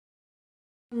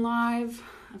Live.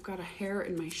 I've got a hair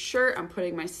in my shirt. I'm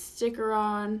putting my sticker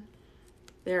on.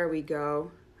 There we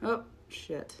go. Oh,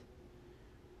 shit.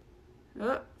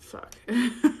 Oh, fuck.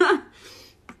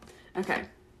 Okay.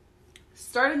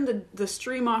 Starting the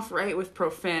stream off right with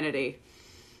profanity.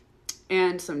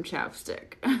 And some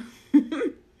chapstick.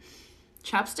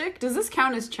 Chapstick? Does this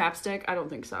count as chapstick? I don't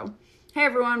think so. Hey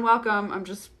everyone, welcome. I'm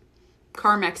just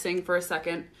Carmexing for a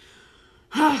second.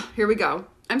 Here we go.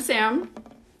 I'm Sam.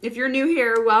 If you're new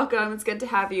here, welcome. It's good to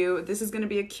have you. This is going to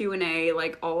be a Q&A,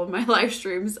 like all of my live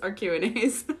streams are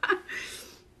Q&As.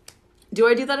 Do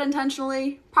I do that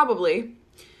intentionally? Probably.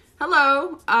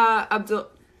 Hello, Abdal?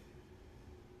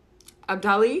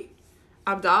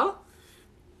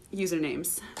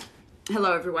 Usernames.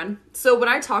 Hello, everyone. So what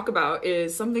I talk about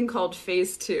is something called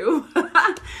Phase 2,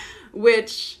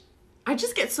 which I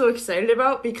just get so excited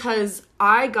about because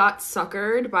I got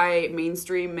suckered by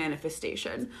mainstream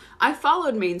manifestation. I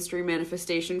followed mainstream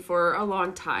manifestation for a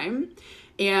long time,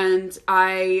 and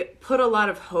I put a lot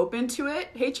of hope into it.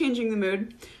 Hey, changing the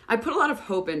mood. I put a lot of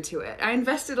hope into it. I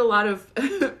invested a lot of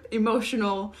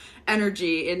emotional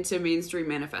energy into mainstream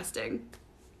manifesting,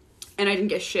 and I didn't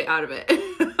get shit out of it.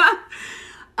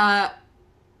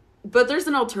 But there's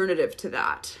an alternative to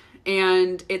that,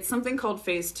 and it's something called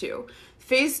Phase 2.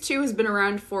 Phase 2 has been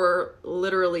around for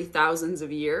literally thousands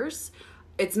of years.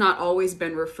 It's not always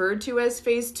been referred to as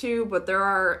Phase 2, but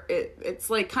it's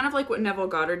like kind of like what Neville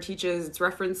Goddard teaches. It's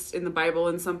referenced in the Bible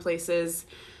in some places.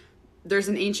 There's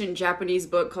an ancient Japanese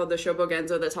book called the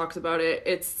Shobogenzo that talks about it.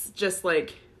 It's just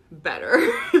like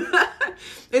better.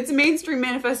 It's mainstream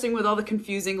manifesting with all the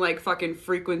confusing like fucking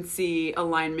frequency,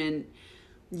 alignment,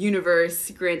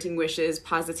 universe, granting wishes,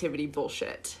 positivity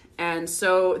bullshit. And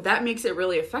so that makes it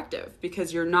really effective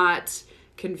because you're not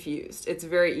confused. It's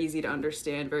very easy to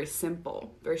understand, very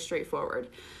simple, very straightforward.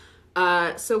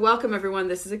 So welcome everyone.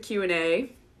 This is a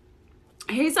Q&A.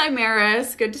 Hey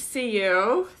Zymaris, good to see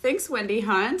you. Thanks Wendy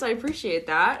Hunt, I appreciate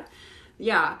that.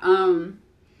 Yeah,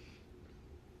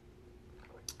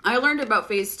 I learned about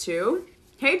Phase 2.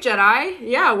 Hey Jedi,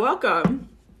 yeah, welcome.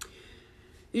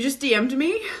 You just DM'd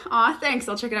me? Aw, thanks,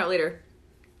 I'll check it out later.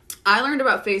 I learned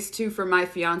about Phase 2 from my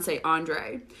fiance,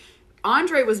 Andre.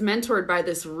 Andre was mentored by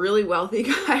this really wealthy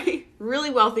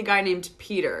guy named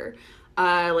Peter,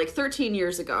 like 13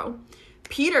 years ago.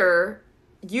 Peter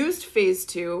used Phase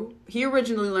 2. He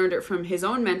originally learned it from his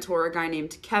own mentor, a guy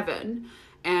named Kevin.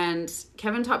 And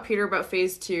Kevin taught Peter about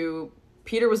Phase 2.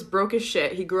 Peter was broke as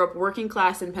shit. He grew up working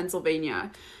class in Pennsylvania.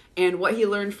 And what he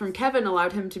learned from Kevin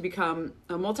allowed him to become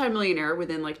a multimillionaire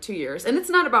within like 2 years. And it's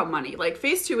not about money. Like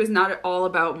Phase 2 is not all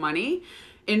about money.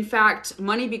 In fact,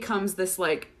 money becomes this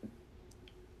like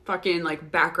fucking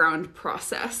like background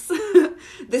process.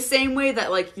 The same way that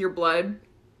like your blood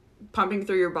pumping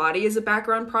through your body is a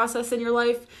background process in your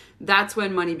life. That's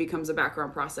when money becomes a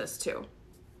background process too.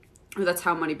 Or that's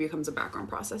how money becomes a background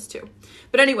process too.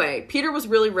 But anyway, Peter was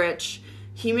really rich.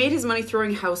 He made his money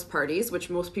throwing house parties, which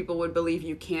most people would believe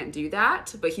you can't do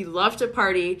that. But he loved to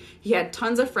party. He had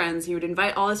tons of friends. He would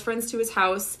invite all his friends to his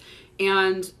house,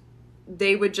 and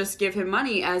they would just give him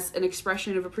money as an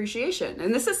expression of appreciation.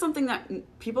 And this is something that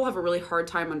people have a really hard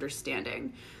time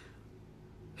understanding.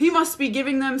 He must be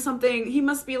giving them something. He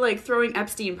must be like throwing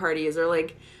Epstein parties or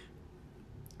like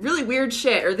really weird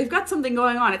shit, or they've got something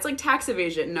going on. It's like tax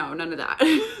evasion. No, none of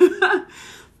that.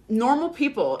 Normal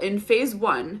people in Phase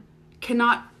 1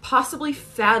 cannot possibly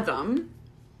fathom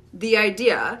the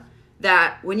idea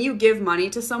that when you give money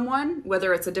to someone,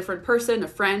 whether it's a different person, a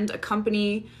friend, a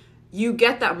company, you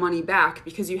get that money back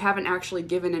because you haven't actually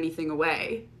given anything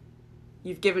away.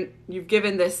 You've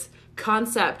given this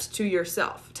concept to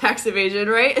yourself. Tax evasion,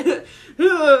 right?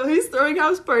 He's throwing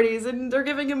house parties and they're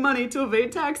giving him money to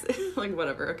evade tax. Like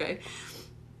whatever, okay.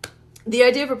 The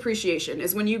idea of appreciation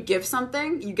is when you give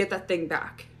something, you get that thing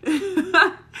back.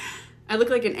 I look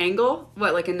like an angle?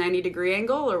 What, like a 90-degree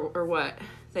angle or what?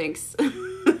 Thanks.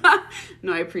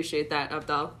 No, I appreciate that,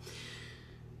 Abdal.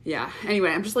 Yeah,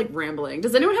 anyway, I'm just like rambling.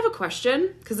 Does anyone have a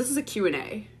question? Because this is a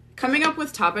Q&A. Coming up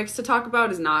with topics to talk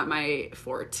about is not my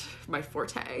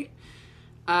forte.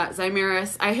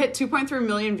 Zymaris, I hit 2.3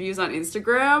 million views on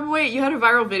Instagram. Wait, you had a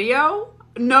viral video?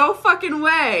 No fucking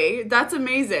way. That's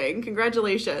amazing.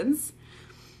 Congratulations.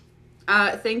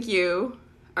 Thank you,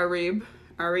 Ari.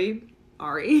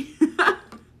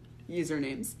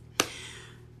 Usernames.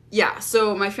 Yeah,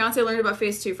 so my fiance learned about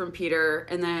Phase 2 from Peter,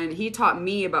 and then he taught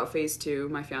me about Phase 2,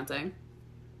 my fiance.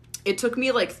 It took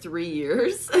me like 3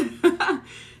 years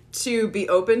to be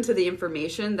open to the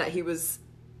information that he was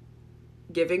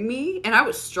giving me, and I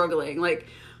was struggling. Like,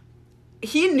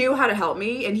 he knew how to help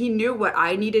me and he knew what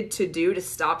I needed to do to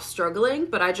stop struggling,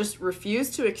 but I just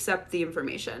refused to accept the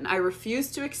information. I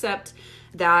refused to accept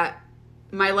that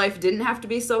my life didn't have to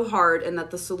be so hard and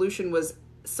that the solution was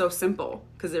so simple,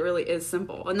 because it really is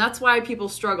simple. And that's why people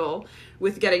struggle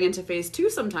with getting into phase 2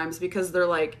 sometimes, because they're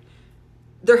like,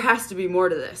 there has to be more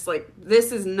to this. Like,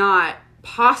 this is not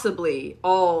possibly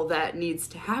all that needs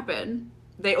to happen.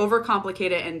 They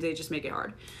overcomplicate it and they just make it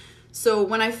hard. So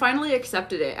when I finally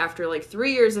accepted it after like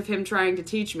 3 years of him trying to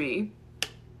teach me.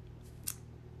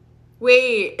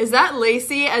 Wait, is that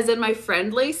Lacey as in my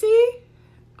friend Lacey?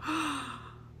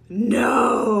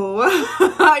 No.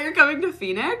 You're coming to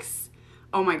Phoenix?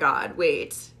 Oh my God,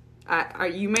 wait.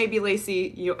 You may be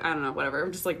Lacey. I don't know, whatever.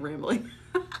 I'm just like rambling.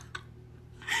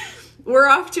 We're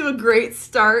off to a great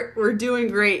start. We're doing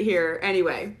great here.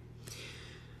 Anyway.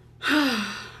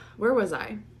 Where was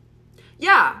I?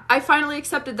 Yeah, I finally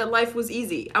accepted that life was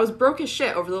easy. I was broke as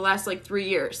shit over the last like 3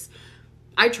 years.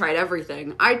 I tried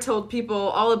everything. I told people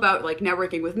all about like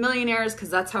networking with millionaires,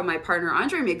 because that's how my partner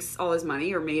Andre makes all his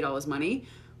money, or made all his money,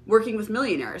 working with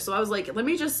millionaires. So I was like, let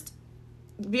me just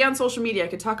be on social media. I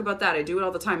could talk about that. I do it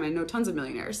all the time. I know tons of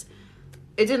millionaires.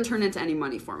 It didn't turn into any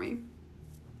money for me.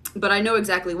 But I know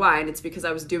exactly why, and it's because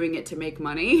I was doing it to make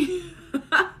money.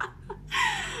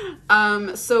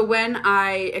 So when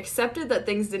I accepted that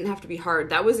things didn't have to be hard,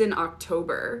 that was in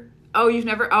October. Oh,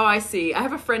 I see. I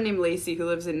have a friend named Lacey who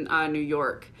lives in New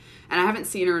York, and I haven't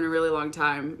seen her in a really long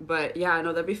time, but yeah, I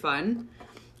know that'd be fun.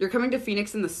 You're coming to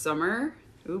Phoenix in the summer?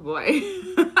 Ooh, boy.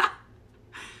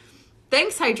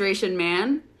 Thanks, Hydration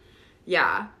Man.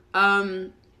 Yeah.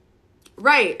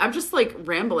 Right. I'm just like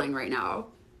rambling right now.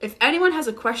 If anyone has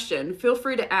a question, feel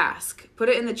free to ask. Put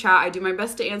it in the chat. I do my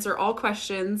best to answer all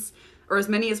questions, or as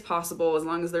many as possible, as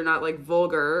long as they're not like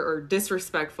vulgar or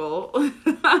disrespectful.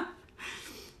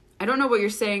 I don't know what you're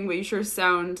saying, but you sure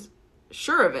sound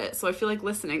sure of it, so I feel like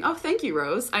listening. Oh, thank you,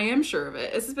 Rose. I am sure of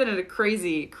it. This has been a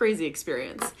crazy, crazy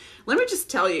experience. Let me just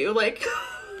tell you, like,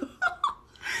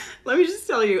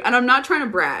 and I'm not trying to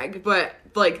brag, but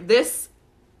like, this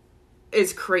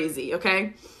is crazy,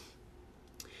 okay?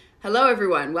 Hello,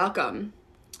 everyone. Welcome.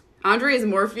 Andre is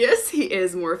Morpheus. He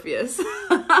is Morpheus.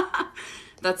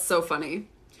 That's so funny.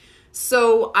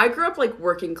 So I grew up like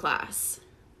working class,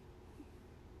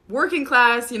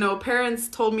 you know, parents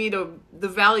told me the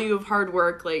value of hard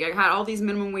work. Like, I had all these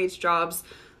minimum wage jobs,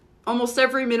 almost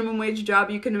every minimum wage job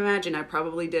you can imagine. I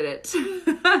probably did it.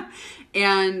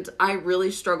 And I really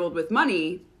struggled with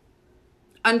money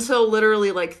until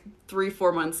literally like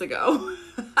 3-4 months ago.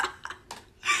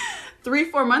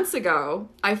 3-4 months ago,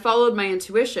 I followed my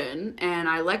intuition and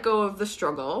I let go of the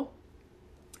struggle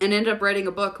and ended up writing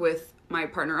a book with my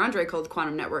partner Andre called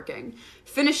Quantum Networking.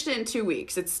 Finished it in 2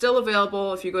 weeks. It's still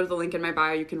available. If you go to the link in my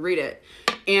bio, you can read it.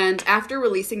 And after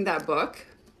releasing that book,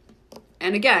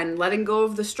 and again, letting go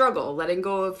of the struggle, letting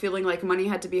go of feeling like money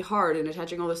had to be hard and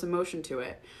attaching all this emotion to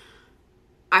it,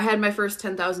 I had my first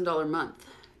 $10,000 month,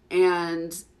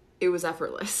 and it was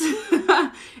effortless.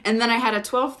 And then I had a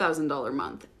 $12,000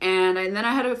 month, and then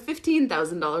I had a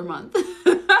 $15,000 month.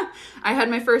 I had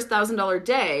my first $1,000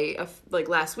 day of like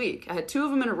last week. I had 2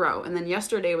 of them in a row, and then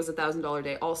yesterday was a $1,000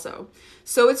 day also.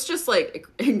 So it's just like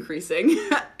increasing.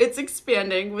 It's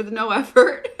expanding with no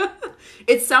effort.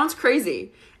 It sounds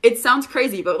crazy.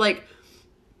 But like,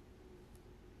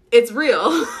 it's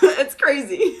real. It's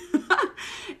crazy.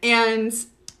 And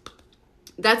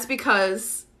that's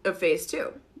because of phase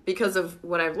 2, because of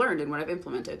what I've learned and what I've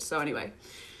implemented. So anyway,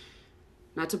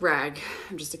 not to brag,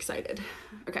 I'm just excited.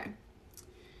 Okay.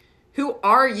 Who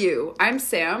are you? I'm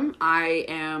Sam. I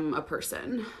am a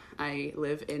person. I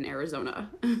live in Arizona.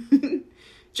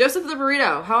 Joseph the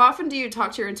Burrito, how often do you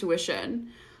talk to your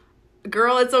intuition?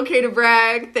 Girl, it's okay to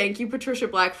brag. Thank you, Patricia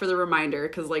Black, for the reminder,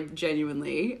 because like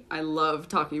genuinely, I love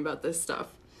talking about this stuff.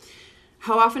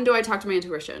 How often do I talk to my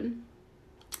intuition?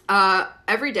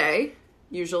 Every day,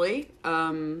 usually.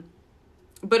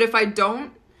 But if I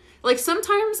don't, like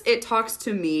sometimes it talks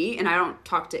to me and I don't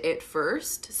talk to it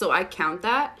first, so I count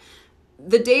that.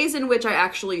 The days in which I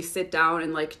actually sit down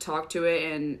and like talk to it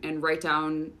and write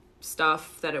down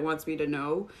stuff that it wants me to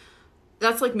know,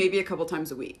 that's like maybe a couple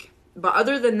times a week. But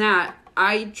other than that,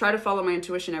 I try to follow my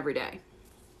intuition every day.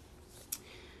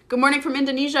 Good morning from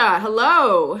Indonesia.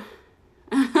 Hello.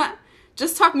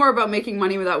 Just talk more about making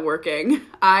money without working.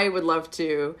 I would love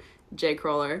to. JC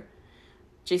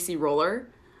Roller.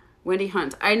 Wendy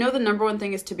Hunt. I know the number one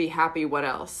thing is to be happy. What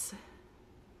else?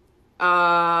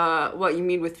 What you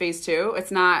mean with phase 2?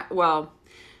 It's not, well,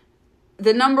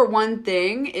 the number one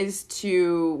thing is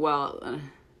to,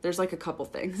 there's like a couple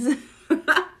things.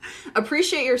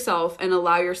 Appreciate yourself and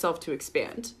allow yourself to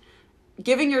expand.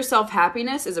 giving yourself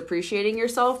happiness is appreciating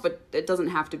yourself, but it doesn't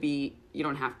have to be, you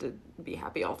don't have to be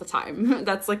happy all the time.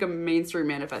 That's like a mainstream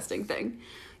manifesting thing.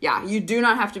 Yeah, you do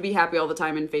not have to be happy all the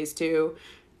time in phase 2.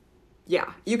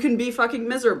 Yeah, you can be fucking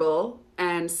miserable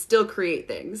and still create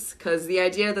things, because the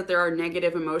idea that there are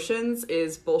negative emotions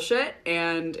is bullshit,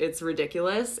 and it's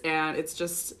ridiculous, and it's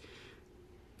just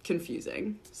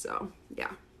confusing. So,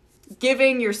 yeah.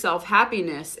 Giving yourself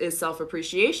happiness is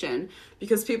self-appreciation,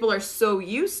 because people are so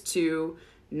used to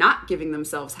not giving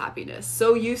themselves happiness,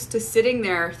 so used to sitting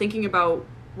there thinking about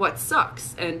what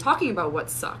sucks and talking about what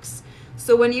sucks.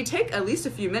 So when you take at least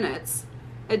a few minutes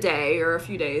a day or a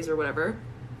few days or whatever,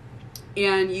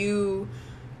 and you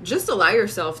just allow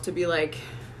yourself to be like,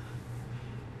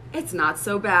 it's not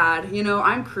so bad. You know,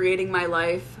 I'm creating my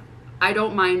life. I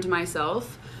don't mind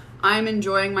myself. I'm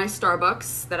enjoying my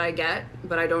Starbucks that I get,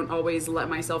 but I don't always let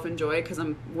myself enjoy because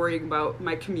I'm worrying about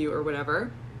my commute or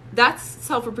whatever. That's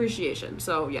self-appreciation.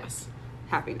 So yes,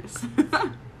 happiness.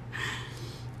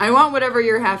 I want whatever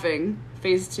you're having.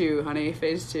 Phase 2, honey,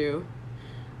 phase 2.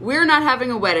 We're not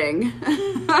having a wedding.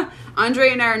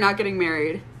 Andre and I are not getting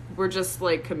married. We're just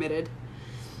like committed.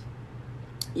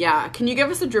 Yeah, can you give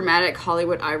us a dramatic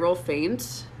Hollywood eye roll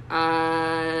feint? No.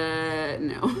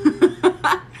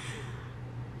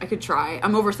 I could try.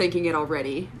 I'm overthinking it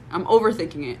already. I'm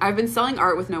overthinking it. I've been selling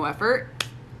art with no effort.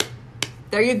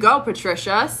 There you go,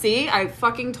 Patricia. See, I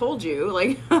fucking told you.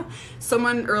 Like,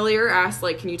 someone earlier asked,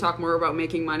 like, can you talk more about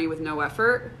making money with no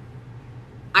effort?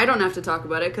 I don't have to talk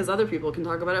about it because other people can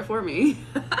talk about it for me.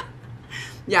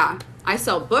 Yeah, I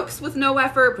sell books with no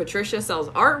effort. Patricia sells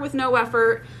art with no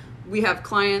effort. We have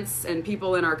clients and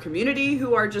people in our community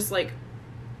who are just like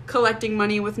collecting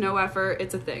money with no effort.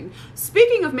 It's a thing.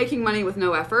 Speaking of making money with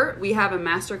no effort, we have a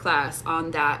masterclass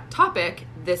on that topic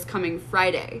this coming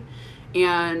Friday.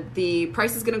 And the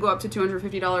price is going to go up to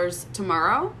 $250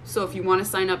 tomorrow. So if you want to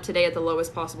sign up today at the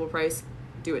lowest possible price,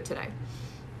 do it today.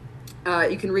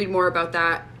 You can read more about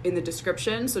that in the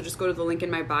description. So just go to the link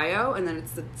in my bio, and then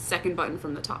it's the second button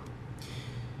from the top.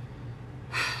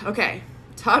 Okay.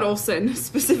 Todd Olson,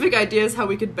 specific ideas how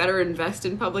we could better invest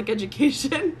in public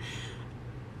education.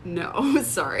 No,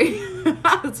 sorry.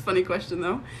 That's a funny question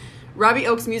though. Robbie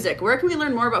Oaks Music, where can we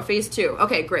learn more about phase 2?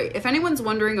 Okay, great. If anyone's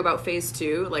wondering about phase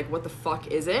 2, like what the fuck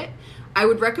is it? I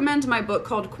would recommend my book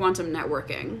called Quantum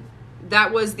Networking.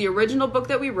 That was the original book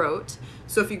that we wrote.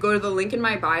 So if you go to the link in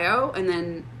my bio, and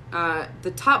then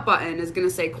the top button is going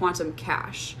to say Quantum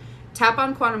Cash. Tap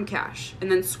on Quantum Cash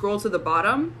and then scroll to the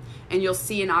bottom, and you'll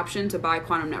see an option to buy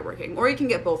Quantum Networking. Or you can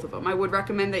get both of them. I would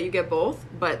recommend that you get both,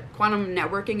 but Quantum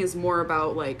Networking is more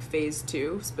about like phase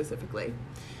 2 specifically.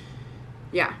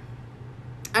 Yeah.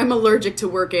 I'm allergic to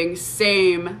working.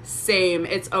 Same.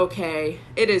 It's okay.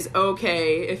 It is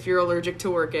okay if you're allergic to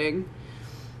working.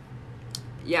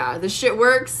 Yeah, the shit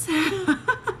works.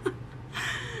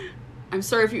 I'm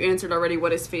sorry if you answered already.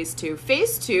 What is phase 2?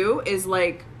 Phase 2 is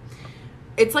like,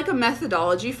 it's like a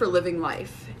methodology for living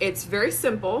life. It's very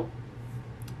simple,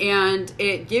 and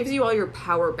it gives you all your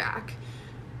power back.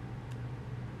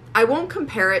 I won't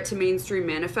compare it to mainstream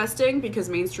manifesting, because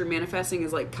mainstream manifesting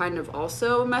is like kind of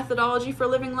also a methodology for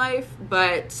living life,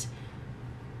 but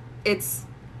it's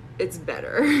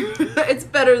better. It's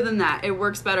better than that. It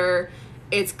works better.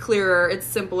 It's clearer. It's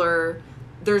simpler.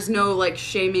 There's no like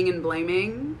shaming and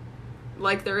blaming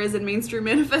like there is in mainstream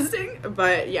manifesting.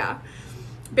 But yeah,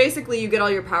 basically you get all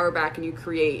your power back and you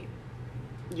create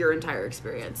your entire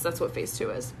experience. That's what phase 2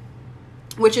 is.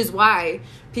 Which is why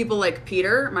people like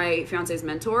Peter, my fiance's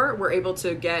mentor, were able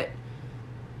to get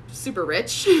super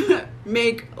rich,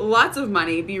 make lots of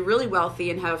money, be really wealthy,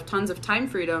 and have tons of time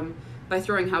freedom by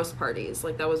throwing house parties.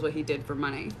 Like, that was what he did for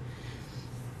money.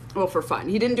 Well, for fun.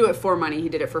 He didn't do it for money. He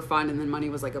did it for fun, and then money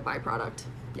was like a byproduct.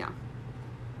 Yeah.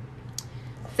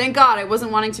 Thank God I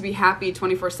wasn't wanting to be happy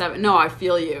 24/7. No, I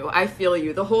feel you. I feel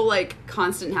you. The whole like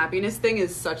constant happiness thing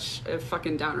is such a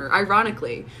fucking downer.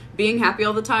 Ironically, being happy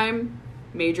all the time,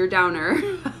 major downer.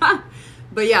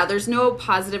 But yeah, there's no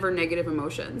positive or negative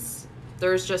emotions.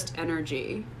 There's just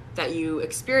energy that you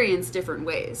experience different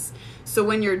ways. So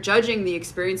when you're judging the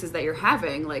experiences that you're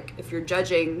having, like if you're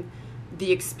judging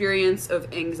the experience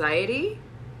of anxiety,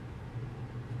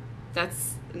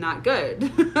 that's not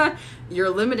good. You're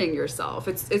limiting yourself.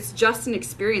 It's just an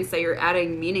experience that you're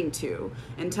adding meaning to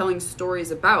and telling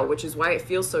stories about, which is why it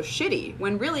feels so shitty,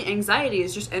 when really anxiety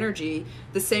is just energy,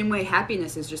 the same way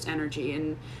happiness is just energy,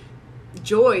 and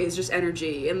joy is just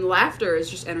energy, and laughter is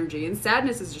just energy, and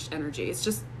sadness is just energy. It's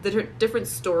just the different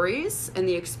stories and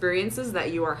the experiences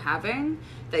that you are having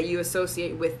that you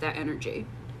associate with that energy.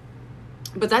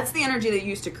 But that's the energy that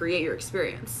you use to create your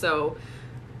experience. So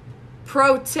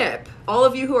Pro tip, all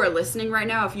of you who are listening right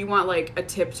now, if you want like a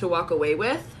tip to walk away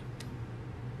with,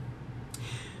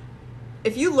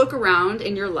 if you look around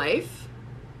in your life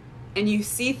and you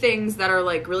see things that are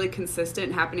like really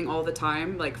consistent happening all the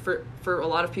time, like for a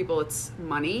lot of people it's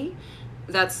money,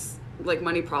 that's like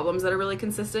money problems that are really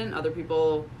consistent. Other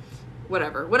people,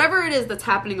 whatever it is that's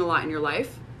happening a lot in your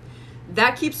life,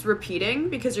 that keeps repeating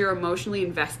because you're emotionally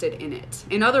invested in it.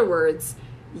 In other words,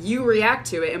 you react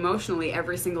to it emotionally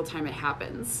every single time it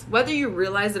happens. Whether you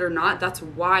realize it or not, that's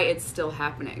why it's still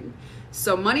happening.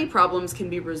 So money problems can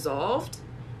be resolved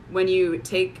when you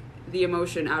take the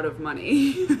emotion out of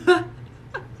money.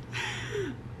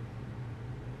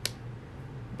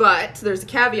 But there's a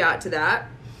caveat to that.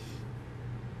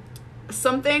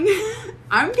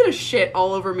 I'm gonna shit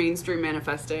all over mainstream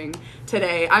manifesting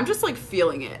today. I'm just like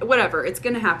feeling it. Whatever, it's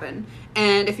gonna happen.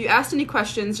 And if you asked any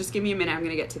questions, just give me a minute, I'm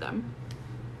gonna get to them.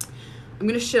 I'm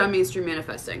gonna shit on mainstream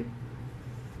manifesting.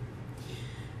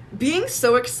 Being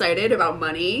so excited about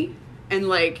money and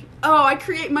like, oh, I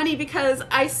create money because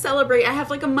I celebrate. I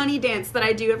have like a money dance that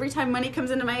I do every time money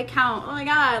comes into my account. Oh my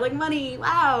God, like money,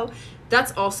 wow.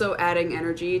 That's also adding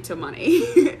energy to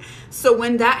money. So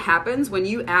when that happens, when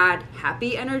you add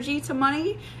happy energy to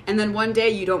money, and then one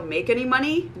day you don't make any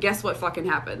money, guess what fucking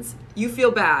happens? You feel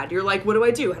bad. You're like, what do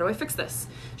I do? How do I fix this?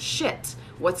 Shit,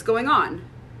 what's going on?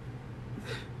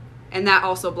 And that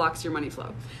also blocks your money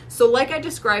flow. So like I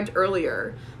described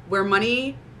earlier, where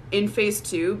money in phase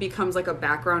 2 becomes like a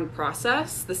background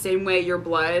process, the same way your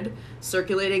blood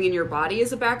circulating in your body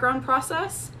is a background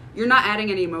process, you're not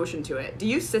adding any emotion to it. Do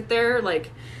you sit there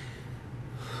like,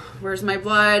 where's my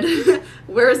blood?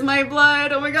 Where's my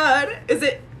blood? Oh my God.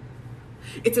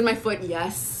 It's in my foot?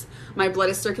 Yes. My blood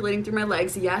is circulating through my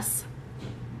legs? Yes.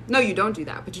 No, you don't do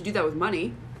that, but you do that with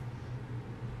money,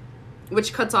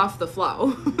 which cuts off the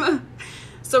flow.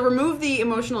 So remove the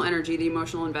emotional energy, the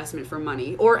emotional investment from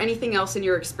money or anything else in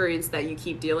your experience that you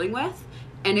keep dealing with,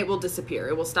 and it will disappear.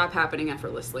 It will stop happening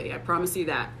effortlessly. I promise you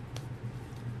that.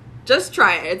 Just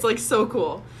try it. It's like so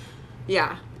cool.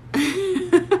 Yeah.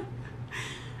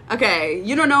 Okay,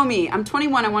 you don't know me. I'm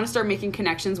 21. I want to start making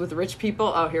connections with rich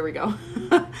people. Oh, here we go.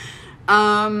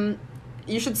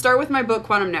 You should start with my book,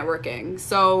 Quantum Networking.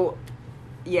 So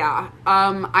yeah,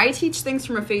 I teach things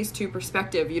from a phase 2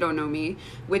 perspective, you don't know me,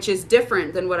 which is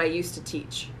different than what I used to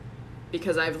teach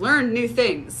because I've learned new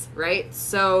things, right?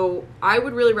 So I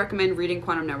would really recommend reading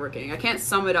Quantum Networking. I can't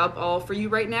sum it up all for you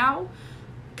right now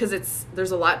because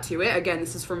there's a lot to it. Again,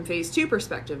 this is from phase 2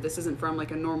 perspective. This isn't from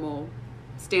like a normal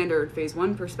standard phase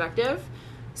 1 perspective.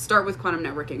 Start with Quantum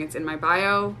Networking. It's in my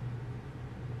bio.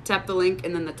 Tap the link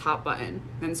and then the top button,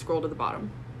 then scroll to the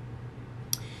bottom.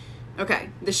 Okay,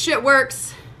 the shit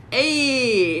works.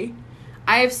 Hey,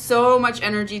 I have so much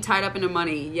energy tied up into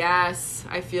money. Yes,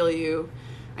 I feel you.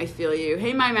 I feel you.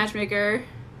 Hey, my matchmaker.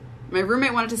 My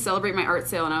roommate wanted to celebrate my art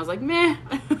sale and I was like, meh.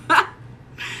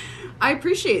 I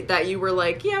appreciate that you were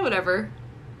like, yeah, whatever.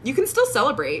 You can still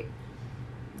celebrate.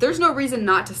 There's no reason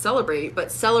not to celebrate,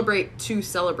 but celebrate to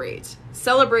celebrate.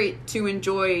 Celebrate to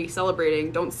enjoy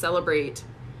celebrating. Don't celebrate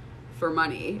for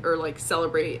money or like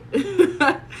celebrate. Do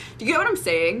you get what I'm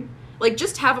saying? Like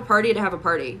just have a party to have a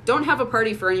party. Don't have a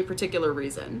party for any particular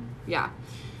reason. Yeah,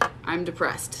 I'm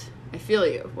depressed. I feel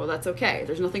you. Well, that's okay.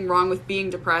 There's nothing wrong with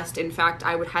being depressed. In fact,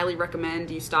 I would highly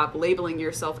recommend you stop labeling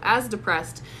yourself as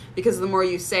depressed because the more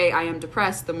you say I am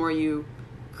depressed, the more you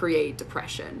create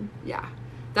depression. Yeah,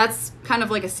 that's kind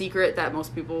of like a secret that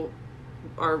most people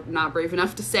are not brave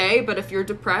enough to say, but if you're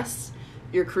depressed,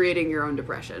 you're creating your own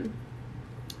depression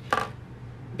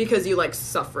because you like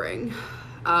suffering.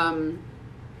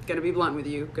 Gonna be blunt with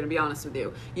you, gonna be honest with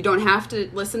you. You don't have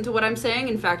to listen to what I'm saying.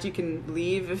 In fact, you can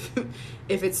leave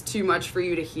if it's too much for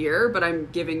you to hear, but I'm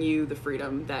giving you the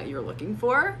freedom that you're looking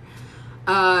for.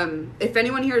 If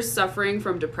anyone here is suffering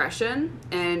from depression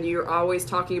and you're always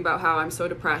talking about how I'm so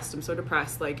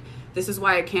depressed, like this is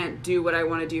why I can't do what I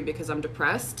want to do because I'm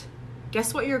depressed,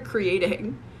 guess what you're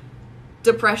creating?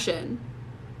 Depression.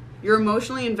 You're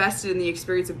emotionally invested in the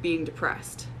experience of being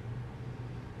depressed.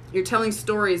 You're telling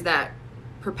stories that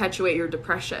perpetuate your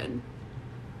depression.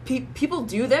 People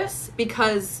do this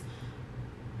because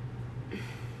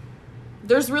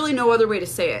there's really no other way to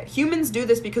say it. Humans do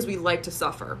this because we like to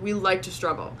suffer. We like to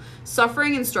struggle.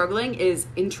 Suffering and struggling is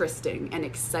interesting and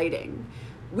exciting.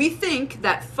 We think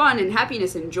that fun and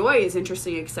happiness and joy is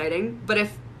interesting and exciting, but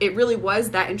if it really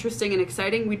was that interesting and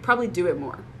exciting, we'd probably do it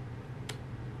more.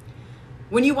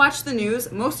 When you watch the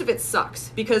news, most of it sucks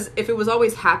because if it was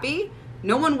always happy,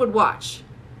 no one would watch.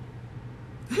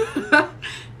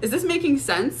 Is this making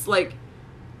sense? Like,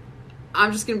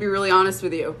 I'm just gonna be really honest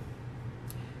with you.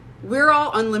 we're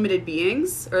all unlimited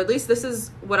beings, or at least this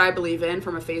is what I believe in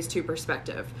from a phase 2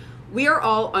 perspective. We are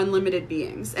all unlimited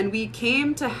beings, and we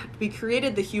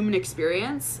created the human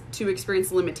experience to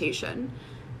experience limitation.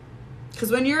 Because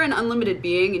when you're an unlimited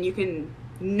being and you can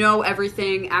know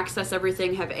everything, access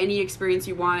everything, have any experience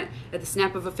you want at the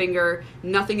snap of a finger,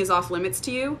 nothing is off limits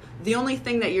to you, the only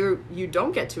thing that you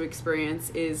don't get to experience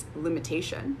is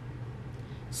limitation,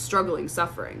 struggling,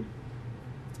 suffering.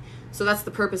 So that's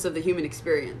the purpose of the human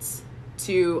experience,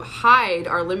 to hide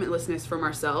our limitlessness from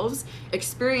ourselves,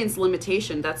 experience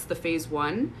limitation, that's the phase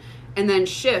 1, and then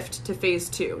shift to phase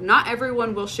 2. Not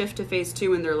everyone will shift to phase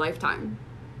 2 in their lifetime,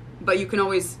 but you can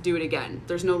always do it again.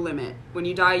 There's no limit. When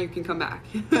you die, you can come back.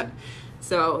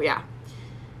 So, yeah.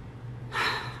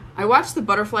 I watched The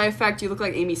Butterfly Effect. You look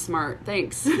like Amy Smart.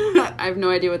 Thanks. I have no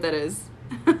idea what that is.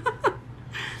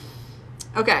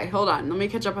 Okay, hold on. Let me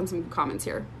catch up on some comments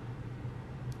here.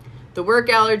 The work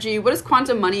allergy. What is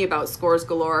Quantum Money about? Scores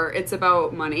galore. It's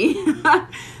about money.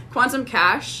 Quantum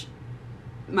Cash,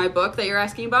 my book that you're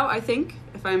asking about, I think,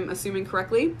 if I'm assuming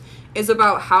correctly, is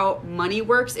about how money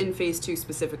works in phase 2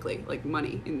 specifically, like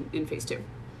money in phase 2.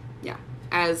 Yeah.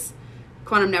 As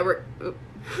quantum network.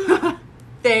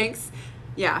 Thanks.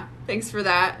 Yeah. Thanks for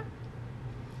that.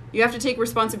 You have to take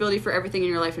responsibility for everything in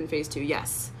your life in phase 2.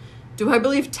 Yes. Do I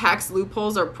believe tax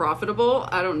loopholes are profitable?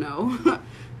 I don't know.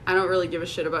 I don't really give a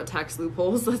shit about tax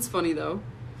loopholes. That's funny though.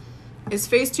 Is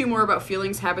phase 2 more about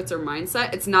feelings, habits, or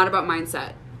mindset? It's not about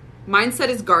mindset. Mindset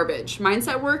is garbage.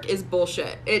 Mindset work is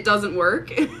bullshit. It doesn't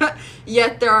work.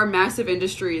 Yet there are massive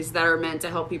industries that are meant to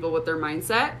help people with their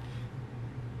mindset,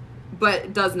 but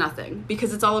it does nothing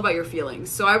because it's all about your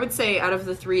feelings. So I would say out of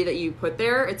the 3 that you put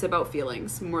there, it's about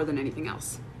feelings more than anything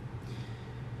else.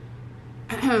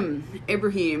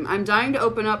 Ibrahim, I'm dying to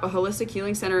open up a holistic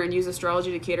healing center and use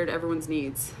astrology to cater to everyone's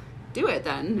needs. Do it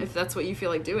then, if that's what you feel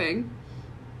like doing.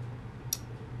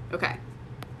 Okay.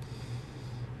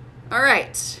 All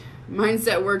right.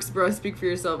 Mindset works, bro. Speak for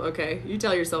yourself. Okay, you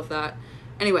tell yourself that.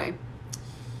 Anyway.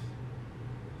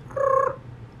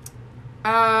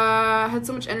 Had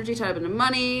so much energy tied up into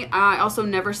money. I also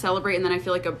never celebrate and then I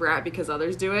feel like a brat because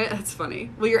others do it. That's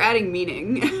funny. Well, you're adding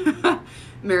meaning.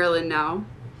 Marilyn now.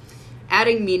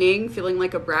 Adding meaning, feeling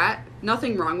like a brat,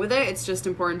 nothing wrong with it. It's just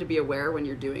important to be aware when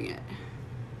you're doing it.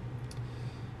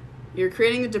 You're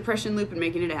creating the depression loop and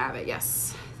making it a habit.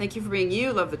 Yes. Thank you for being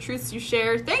you. Love the truths you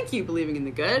share. Thank you, believing in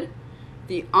the good.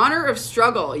 The honor of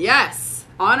struggle. Yes.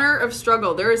 Honor of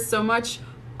struggle. There is so much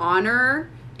honor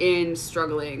in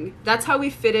struggling. That's how we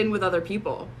fit in with other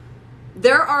people.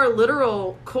 There are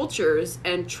literal cultures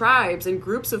and tribes and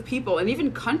groups of people and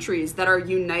even countries that are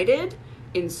united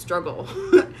in struggle.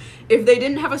 If they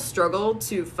didn't have a struggle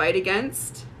to fight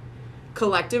against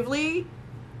collectively,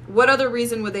 what other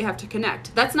reason would they have to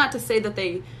connect? That's not to say that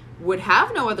they would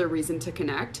have no other reason to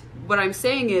connect. What I'm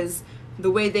saying is the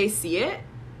way they see it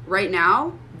right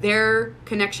now, their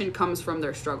connection comes from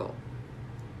their struggle.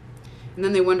 And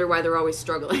then they wonder why they're always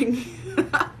struggling.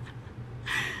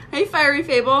 Hey, Fiery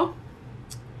Fable.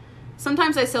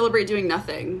 Sometimes I celebrate doing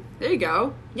nothing. There you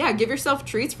go. Yeah, give yourself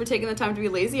treats for taking the time to be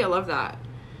lazy. I love that.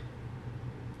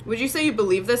 Would you say you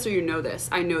believe this or you know this?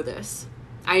 I know this.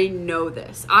 I know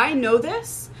this. I know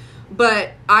this,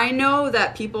 but I know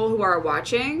that people who are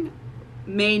watching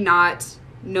may not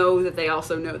know that they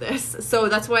also know this. So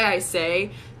that's why I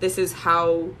say this is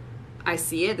how I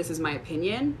see it. This is my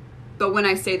opinion. But when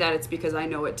I say that, it's because I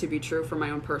know it to be true from my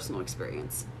own personal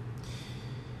experience.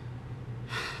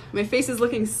 My face is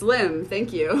looking slim.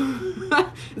 Thank you.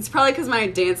 It's probably because my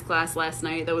dance class last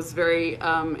night, that was very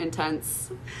intense.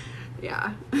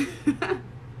 Yeah.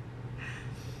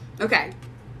 Okay.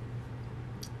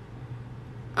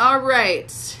 All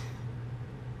right.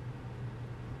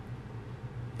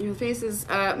 Your face is,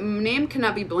 name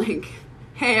cannot be blank.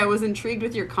 Hey, I was intrigued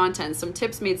with your content. Some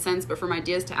tips made sense, but from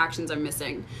ideas to actions I'm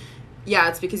missing. Yeah,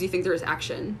 it's because you think there is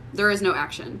action. There is no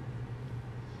action.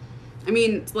 I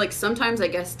mean, like, sometimes I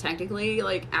guess technically,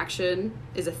 like, action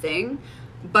is a thing,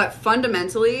 but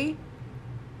fundamentally,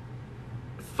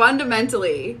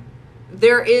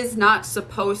 there is not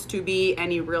supposed to be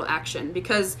any real action,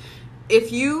 because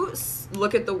if you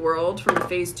look at the world from a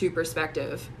phase 2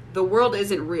 perspective, the world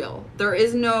isn't real. There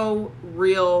is no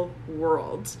real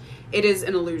world. It is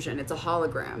an illusion. It's a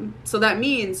hologram. So that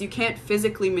means you can't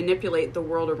physically manipulate the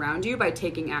world around you by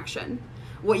taking action.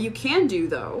 What you can do,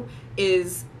 though,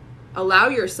 is allow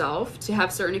yourself to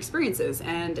have certain experiences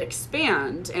and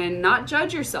expand and not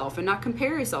judge yourself and not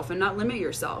compare yourself and not limit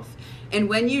yourself. And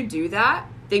when you do that,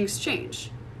 things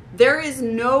change. There is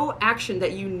no action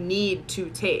that you need to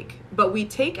take, but we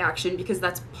take action because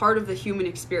that's part of the human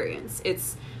experience.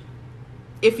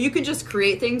 if you could just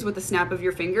create things with the snap of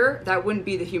your finger, that wouldn't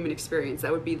be the human experience.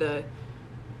 That would be the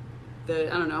I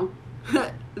don't know,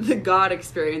 the God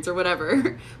experience or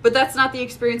whatever. But that's not the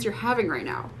experience you're having right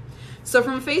now. So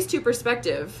from a phase 2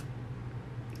 perspective,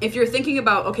 if you're thinking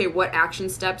about, okay, what action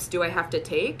steps do I have to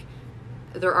take?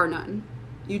 There are none.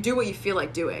 You do what you feel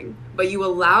like doing, but you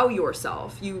allow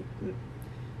yourself, you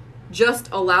just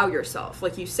allow yourself.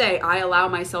 Like you say, I allow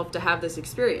myself to have this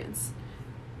experience.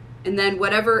 And then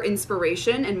whatever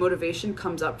inspiration and motivation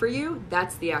comes up for you,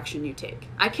 that's the action you take.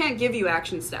 I can't give you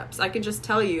action steps. I can just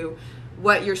tell you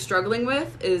what you're struggling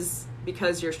with is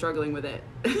because you're struggling with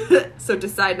it. So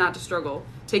decide not to struggle.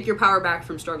 Take your power back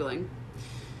from struggling.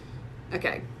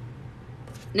 Okay.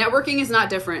 Networking is not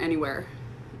different anywhere.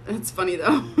 It's funny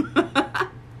though.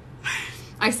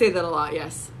 I say that a lot,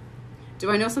 yes.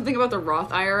 Do I know something about the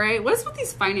Roth IRA? What is with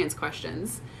these finance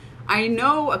questions? I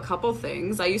know a couple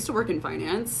things. I used to work in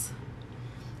finance.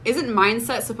 Isn't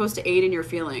mindset supposed to aid in your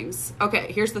feelings?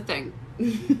 Okay, here's the thing.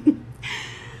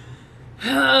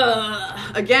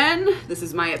 Again, this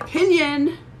is my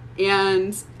opinion,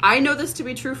 and I know this to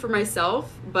be true for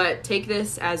myself, but take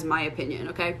this as my opinion,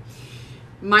 okay?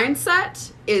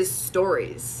 Mindset is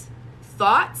stories.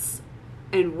 Thoughts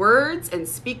and words and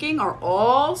speaking are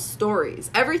all stories.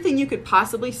 Everything you could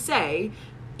possibly say,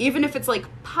 even if it's like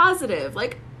positive,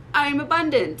 like I'm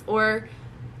abundant or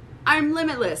I'm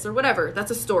limitless or whatever, that's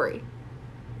a story.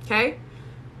 Okay?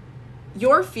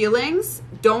 Your feelings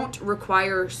don't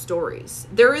require stories.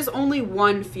 There is only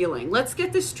one feeling. Let's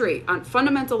get this straight on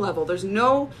fundamental level. There's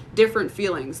no different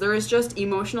feelings. There is just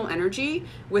emotional energy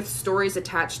with stories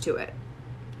attached to it.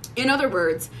 In other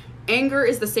words, anger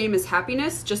is the same as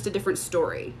happiness, just a different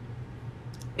story.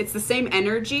 It's the same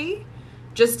energy,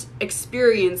 just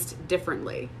experienced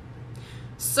differently.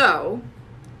 So,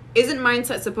 isn't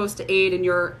mindset supposed to aid in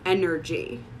your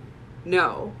energy?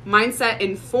 No. Mindset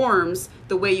informs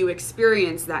the way you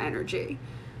experience that energy.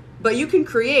 But you can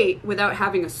create without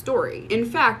having a story. In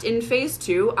fact, in phase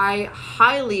 2, I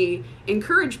highly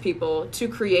encourage people to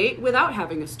create without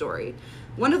having a story.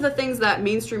 One of the things that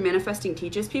mainstream manifesting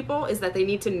teaches people is that they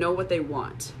need to know what they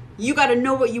want. You got to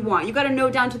know what you want. You got to know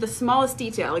down to the smallest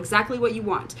detail exactly what you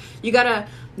want. You got to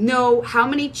know how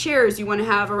many chairs you want to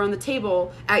have around the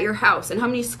table at your house and how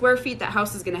many square feet that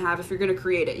house is going to have if you're going to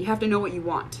create it. You have to know what you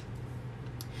want.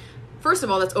 First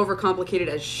of all, that's overcomplicated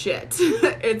as shit.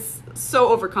 It's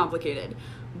so overcomplicated.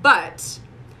 But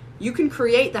you can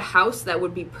create the house that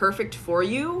would be perfect for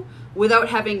you without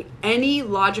having any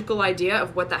logical idea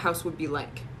of what that house would be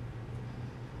like.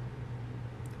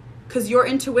 Because your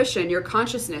intuition, your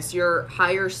consciousness, your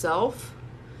higher self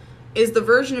is the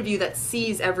version of you that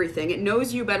sees everything. It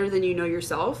knows you better than you know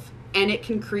yourself, and it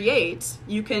can create,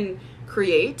 you can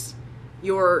create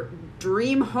your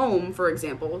dream home, for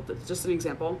example, that's just an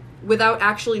example, without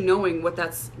actually knowing what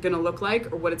that's going to look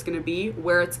like or what it's going to be,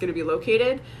 where it's going to be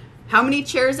located, how many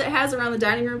chairs it has around the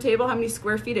dining room table, how many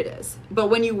square feet it is. But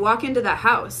when you walk into that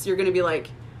house, you're going to be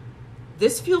like,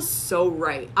 this feels so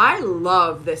right. I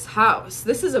love this house.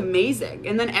 This is amazing.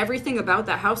 And then everything about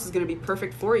that house is going to be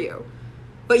perfect for you.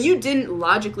 But you didn't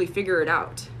logically figure it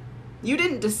out. You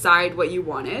didn't decide what you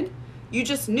wanted. You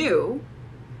just knew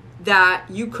that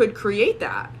you could create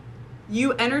that.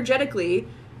 You energetically,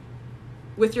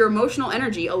 with your emotional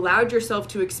energy, allowed yourself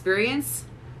to experience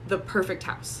the perfect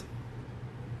house.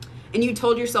 And you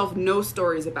told yourself no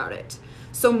stories about it.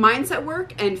 So mindset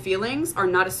work and feelings are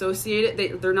not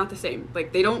associated. They're not the same.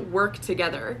 Like, they don't work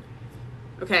together.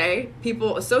 Okay?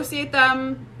 People associate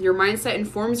them. Your mindset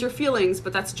informs your feelings,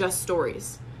 but that's just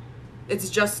stories. It's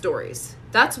just stories.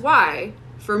 That's why,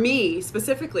 for me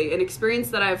specifically, an experience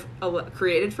that I've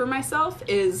created for myself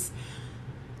is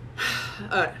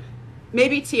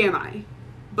maybe TMI.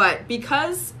 But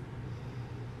because,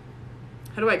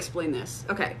 how do I explain this?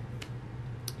 Okay.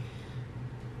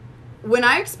 When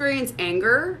I experience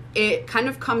anger, it kind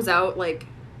of comes out like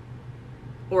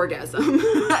orgasm.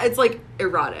 It's like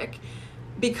erotic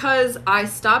because I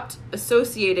stopped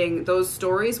associating those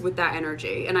stories with that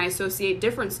energy, and I associate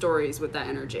different stories with that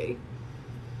energy.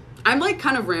 I'm like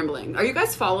kind of rambling. Are you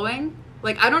guys following?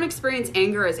 Like, I don't experience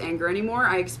anger as anger anymore.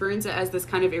 I experience it as this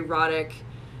kind of erotic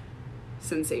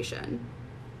sensation.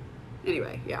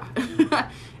 Anyway, yeah.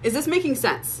 Is this making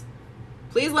sense?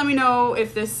 Please let me know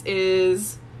if this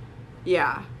is...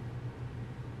 Yeah.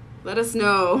 Let us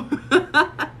know.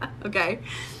 Okay.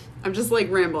 I'm just like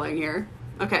rambling here.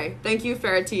 Okay. Thank you,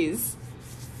 Ferretees.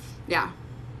 Yeah.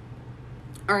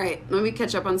 All right. Let me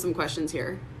catch up on some questions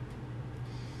here.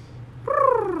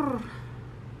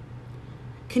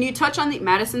 Can you touch on the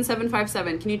Madison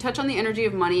 757? Can you touch on the energy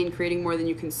of money and creating more than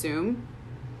you consume?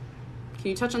 Can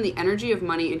you touch on the energy of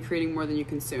money and creating more than you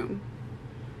consume?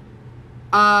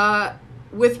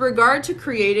 With regard to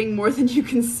creating more than you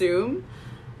consume,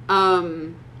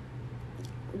 well,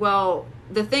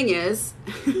 the thing is,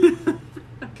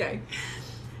 okay,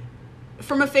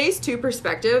 from a phase 2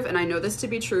 perspective, and I know this to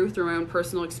be true through my own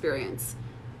personal experience,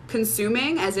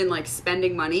 consuming, as in like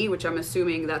spending money, which I'm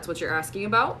assuming that's what you're asking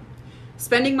about,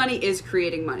 spending money is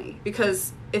creating money,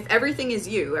 because if everything is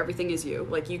you, everything is you.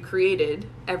 Like, you created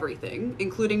everything,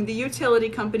 including the utility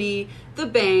company, the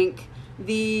bank,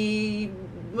 the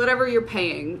whatever you're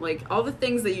paying, like all the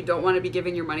things that you don't want to be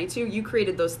giving your money to, you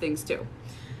created those things too.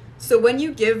 So when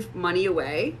you give money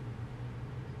away,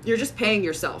 you're just paying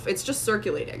yourself. It's just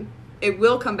circulating. It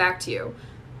will come back to you.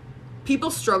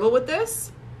 People struggle with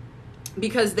this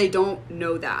because they don't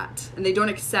know that, and they don't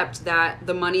accept that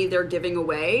the money they're giving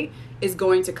away is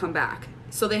going to come back.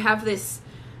 So they have this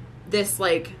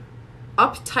like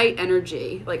uptight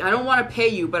energy. Like, I don't want to pay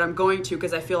you, but I'm going to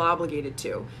because I feel obligated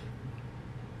to.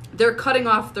 They're cutting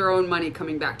off their own money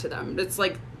coming back to them. It's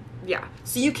like, yeah.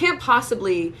 So you can't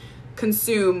possibly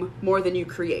consume more than you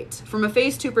create. From a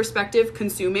phase 2 perspective,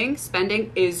 consuming,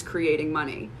 spending is creating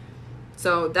money.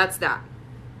 So that's that.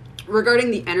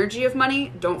 Regarding the energy of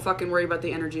money, don't fucking worry about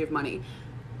the energy of money.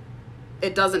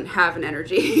 It doesn't have an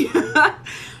energy.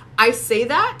 I say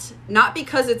that not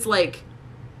because it's like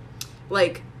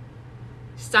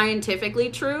scientifically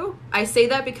true. I say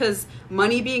that because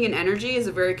money being an energy is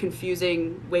a very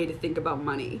confusing way to think about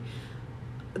money.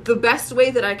 The best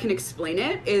way that I can explain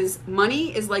it is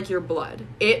money is like your blood.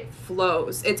 It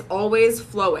flows. It's always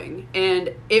flowing,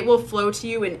 and it will flow to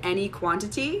you in any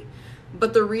quantity.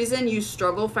 But the reason you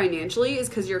struggle financially is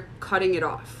because you're cutting it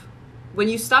off. When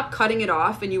you stop cutting it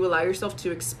off and you allow yourself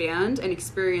to expand and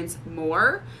experience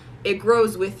more, it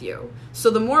grows with you. So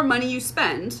the more money you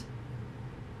spend,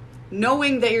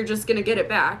 knowing that you're just going to get it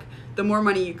back, the more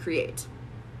money you create.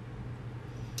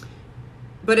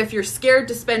 But if you're scared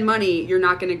to spend money, you're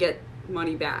not going to get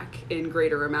money back in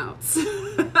greater amounts.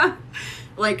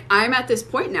 Like, I'm at this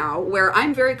point now where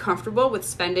I'm very comfortable with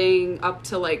spending up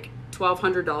to like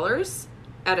 $1,200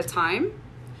 at a time.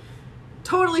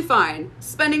 Totally fine.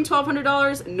 Spending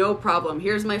 $1,200, no problem.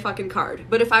 Here's my fucking card.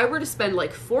 But if I were to spend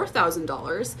like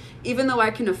 $4,000, even though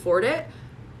I can afford it,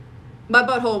 my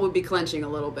butthole would be clenching a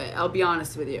little bit. I'll be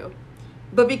honest with you.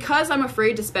 But because I'm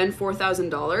afraid to spend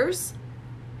 $4,000,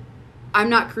 I'm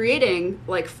not creating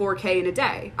like 4K in a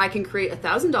day. I can create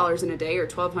 $1,000 in a day or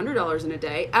 $1,200 in a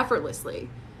day effortlessly,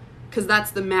 because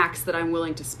that's the max that I'm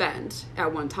willing to spend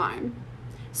at one time.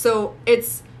 So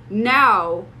it's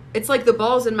like the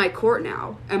ball's in my court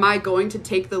now. Am I going to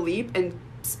take the leap and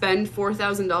spend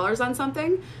 $4,000 on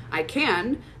something? I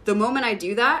can. The moment I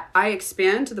do that, I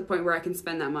expand to the point where I can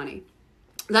spend that money.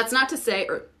 That's not to say,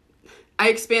 or I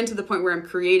expand to the point where I'm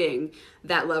creating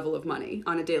that level of money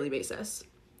on a daily basis.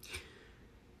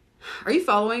 Are you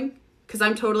following? Because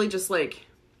I'm totally just like,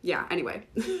 yeah, anyway.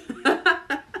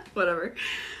 Whatever.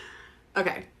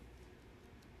 Okay.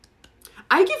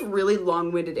 I give really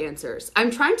long-winded answers. I'm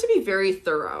trying to be very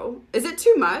thorough. Is it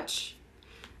too much?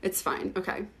 It's fine.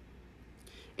 Okay.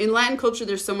 In Latin culture,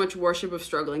 there's so much worship of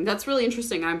struggling. That's really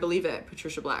interesting. I believe it,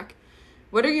 Patricia Black.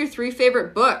 What are your 3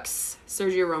 favorite books,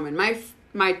 Sergio Roman?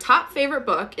 My top favorite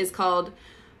book is called...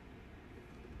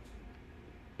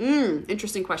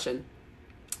 interesting question.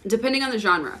 Depending on the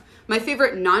genre. My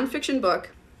favorite nonfiction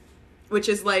book, which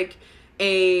is like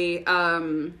a...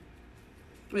 what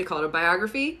do you call it? A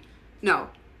biography? No.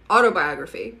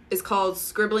 Autobiography is called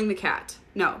Scribbling the Cat.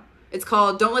 No. It's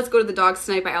called Don't Let's Go to the Dogs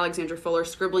Tonight by Alexandra Fuller.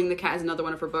 Scribbling the Cat is another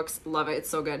one of her books. Love it. It's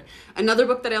so good. Another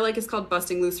book that I like is called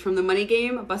Busting Loose from the Money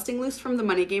Game. Busting Loose from the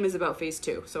Money Game is about phase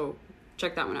 2. So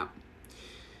check that one out.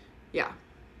 Yeah.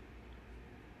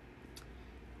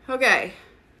 Okay.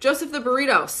 Joseph the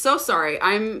Burrito. So sorry.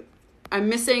 I'm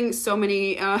missing so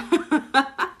many.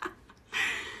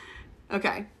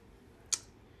 Okay.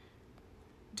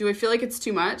 Do I feel like it's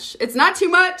too much? It's not too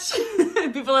much.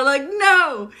 People are like,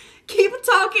 no, keep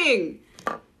talking.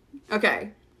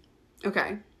 Okay.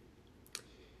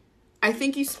 I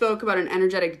think you spoke about an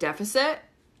energetic deficit.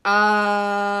 Maybe?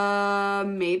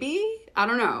 I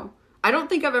don't know. I don't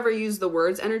think I've ever used the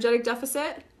words energetic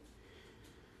deficit.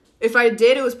 If I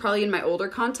did, it was probably in my older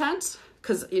content,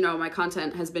 because, you know, my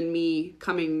content has been me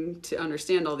coming to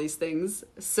understand all these things.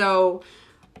 So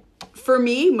for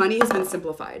me, money has been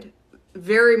simplified.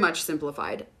 Very much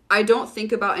simplified. I don't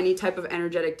think about any type of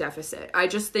energetic deficit. I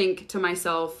just think to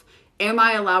myself, am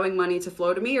I allowing money to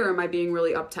flow to me, or am I being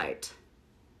really uptight?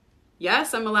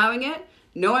 Yes, I'm allowing it.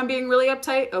 No, I'm being really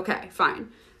uptight. Okay,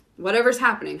 fine. Whatever's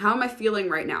happening. How am I feeling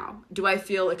right now? Do I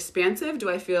feel expansive? Do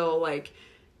I feel like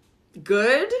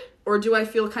good? Or do I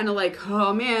feel kind of like,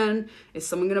 oh man, is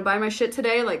someone going to buy my shit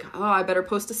today? Like, oh, I better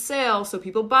post a sale so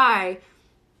people buy.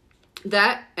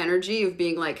 That energy of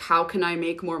being like, how can I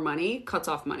make more money, cuts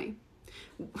off money.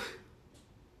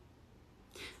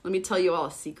 Let me tell you all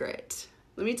a secret.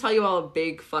 Let me tell you all a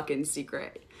big fucking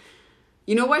secret.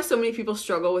 You know why so many people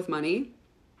struggle with money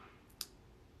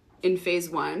in phase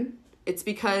 1? It's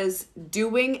because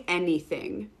doing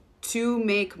anything to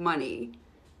make money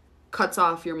cuts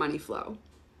off your money flow.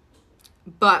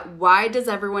 But why does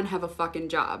everyone have a fucking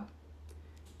job?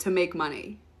 To make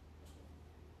money.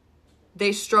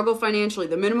 They struggle financially.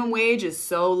 The minimum wage is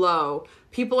so low.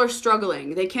 People are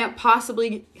struggling. They can't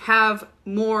possibly have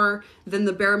more than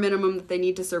the bare minimum that they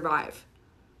need to survive.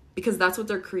 Because that's what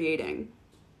they're creating.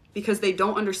 Because they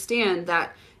don't understand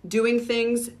that doing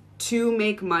things to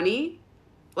make money,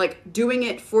 like doing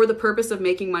it for the purpose of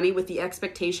making money with the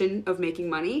expectation of making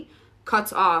money,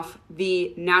 cuts off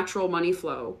the natural money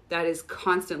flow that is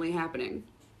constantly happening.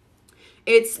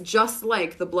 It's just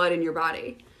like the blood in your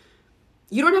body.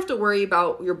 You don't have to worry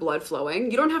about your blood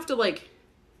flowing. You don't have to like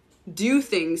do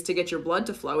things to get your blood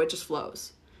to flow. It just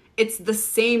flows. It's the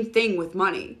same thing with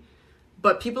money.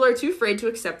 But people are too afraid to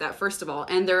accept that, first of all.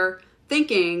 And they're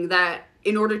thinking that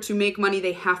in order to make money,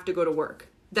 they have to go to work.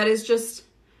 That is just,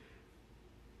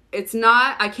 it's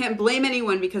not, I can't blame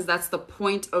anyone because that's the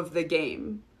point of the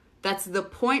game. That's the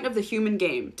point of the human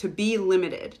game, to be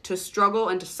limited, to struggle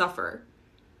and to suffer.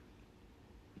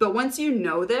 But once you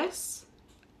know this,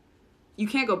 you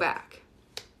can't go back.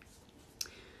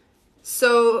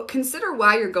 So consider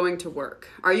why you're going to work.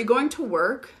 Are you going to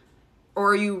work,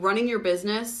 or are you running your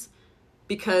business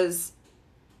because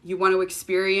you want to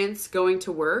experience going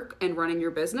to work and running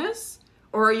your business?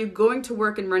 Or are you going to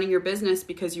work and running your business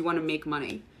because you want to make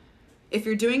money? If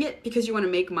you're doing it because you want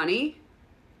to make money,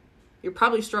 you're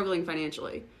probably struggling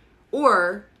financially.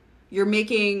 Or you're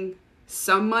making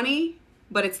some money,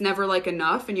 but it's never like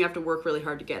enough and you have to work really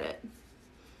hard to get it.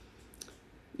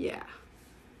 Yeah.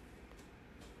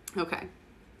 Okay.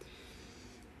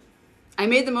 I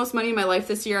made the most money in my life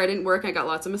this year. I didn't work. I got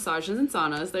lots of massages and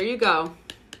saunas. There you go.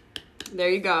 There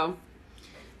you go.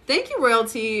 Thank you,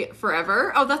 Royalty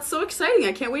Forever. Oh, that's so exciting.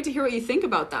 I can't wait to hear what you think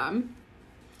about them.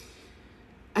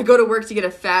 I go to work to get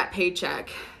a fat paycheck.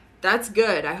 That's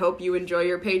good. I hope you enjoy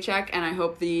your paycheck, and I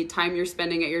hope the time you're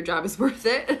spending at your job is worth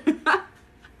it.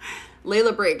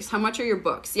 Layla Briggs, how much are your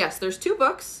books? Yes, there's 2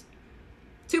 books.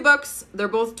 2 books. They're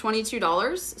both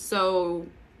 $22. So,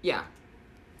 yeah.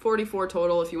 $44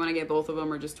 total if you want to get both of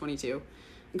them, or just $22.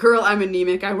 Girl, I'm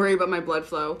anemic. I worry about my blood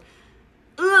flow.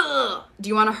 Ugh. Do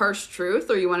you want a harsh truth,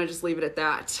 or you want to just leave it at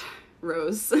that,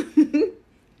 Rose?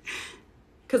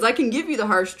 Because I can give you the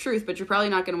harsh truth, but you're probably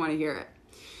not going to want to hear it.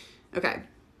 Okay.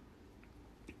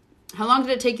 How long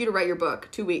did it take you to write your book?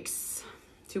 2 weeks.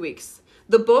 2 weeks.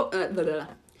 The book,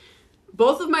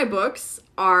 both of my books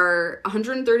are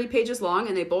 130 pages long,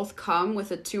 and they both come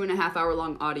with a 2.5 hour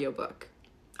long audiobook.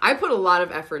 I put a lot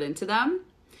of effort into them.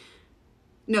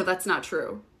 No, that's not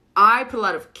true. I put a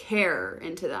lot of care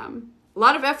into them. A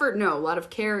lot of effort, no. A lot of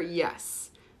care,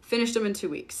 yes. Finished them in 2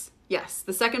 weeks. Yes,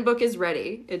 the second book is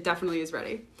ready. It definitely is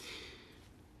ready.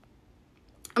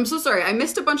 I'm so sorry. I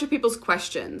missed a bunch of people's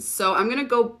questions. So I'm going to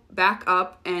go back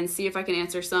up and see if I can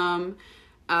answer some.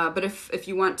 But if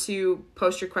you want to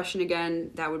post your question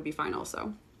again, that would be fine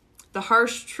also. The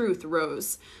harsh truth,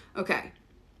 Rose. Okay.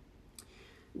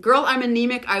 Girl, I'm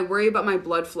anemic. I worry about my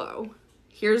blood flow.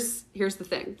 Here's the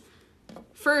thing.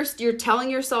 First, you're telling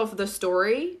yourself the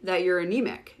story that you're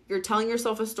anemic. You're telling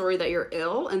yourself a story that you're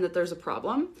ill and that there's a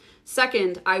problem.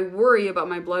 Second, I worry about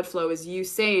my blood flow is you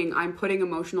saying I'm putting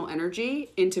emotional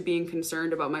energy into being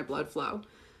concerned about my blood flow.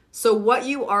 So what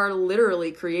you are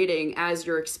literally creating as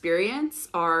your experience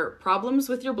are problems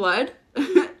with your blood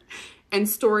and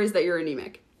stories that you're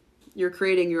anemic. You're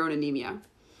creating your own anemia.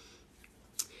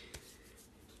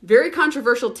 Very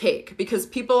controversial take, because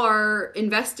people are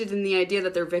invested in the idea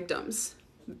that they're victims.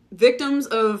 Victims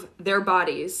of their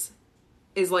bodies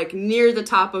is like near the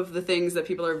top of the things that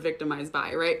people are victimized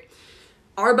by, right?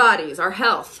 Our bodies, our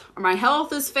health. My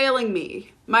health is failing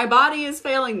me. My body is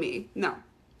failing me. No,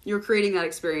 you're creating that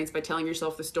experience by telling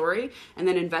yourself the story and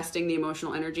then investing the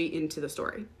emotional energy into the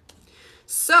story.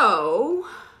 So,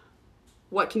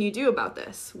 what can you do about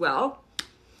this? Well,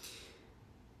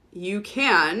 you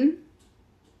can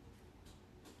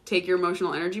take your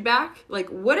emotional energy back. Like,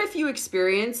 what if you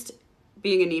experienced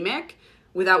being anemic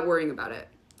without worrying about it?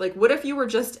 Like, what if you were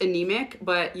just anemic,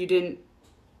 but you didn't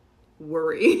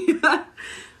worry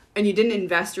and you didn't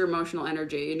invest your emotional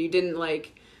energy and you didn't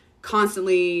like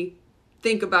constantly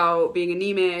think about being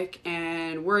anemic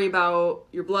and worry about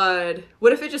your blood?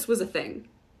 What if it just was a thing?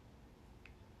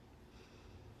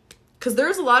 Because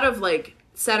there's a lot of like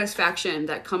satisfaction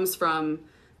that comes from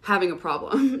having a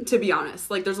problem, to be honest.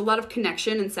 Like there's a lot of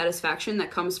connection and satisfaction that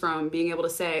comes from being able to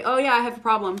say, oh yeah, I have a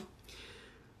problem.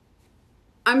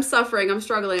 I'm suffering, I'm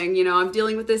struggling, you know, I'm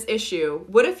dealing with this issue.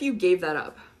 What if you gave that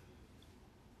up?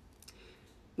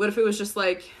 What if it was just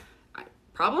like,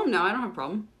 problem? No, I don't have a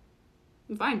problem.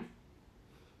 I'm fine.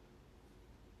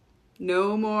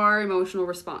 No more emotional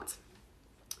response.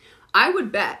 I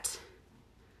would bet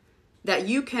that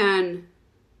you can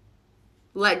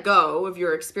let go of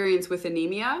your experience with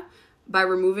anemia by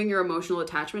removing your emotional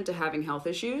attachment to having health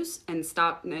issues and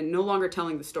no longer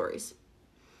telling the stories.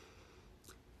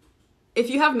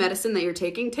 If you have medicine that you're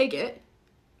taking, take it,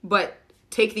 but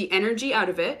take the energy out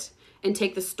of it and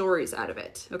take the stories out of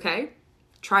it, okay?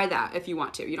 Try that if you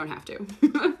want to. You don't have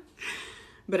to.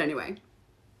 But anyway.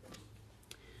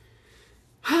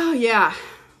 Oh, yeah.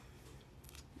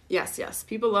 Yes.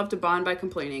 People love to bond by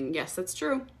complaining. Yes, that's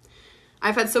true.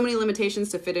 I've had so many limitations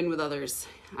to fit in with others.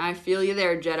 I feel you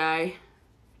there, Jedi.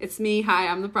 It's me. Hi,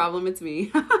 I'm the problem. It's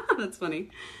me. That's funny.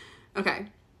 Okay.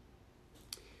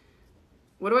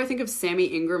 What do I think of Sammy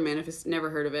Ingram Manifest? Never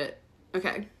heard of it.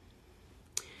 Okay.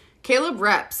 Caleb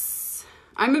Reps.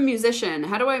 I'm a musician.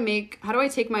 How do I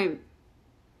take my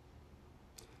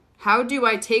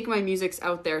musics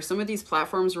out there? Some of these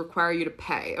platforms require you to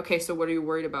pay. Okay, so what are you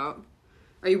worried about?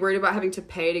 Are you worried about having to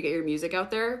pay to get your music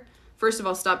out there? First of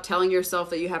all, stop telling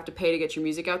yourself that you have to pay to get your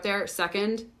music out there.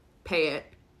 Second, pay it.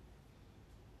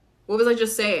 What was I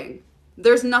just saying?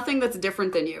 There's nothing that's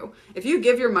different than you. If you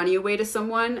give your money away to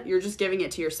someone, you're just giving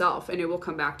it to yourself and it will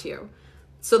come back to you.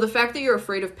 So the fact that you're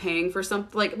afraid of paying for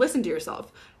something, like, listen to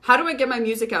yourself. How do I get my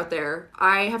music out there?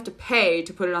 I have to pay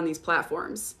to put it on these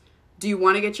platforms. Do you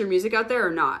want to get your music out there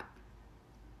or not?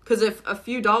 Because if a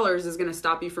few dollars is going to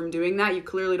stop you from doing that, you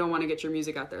clearly don't want to get your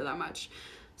music out there that much.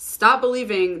 Stop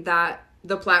believing that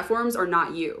the platforms are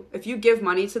not you. If you give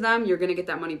money to them, you're going to get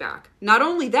that money back. Not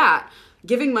only that,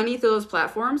 giving money to those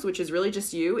platforms, which is really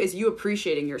just you, is you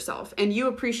appreciating yourself and you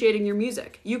appreciating your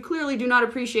music. You clearly do not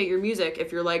appreciate your music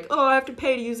if you're like, oh, I have to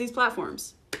pay to use these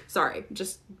platforms. Sorry,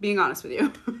 just being honest with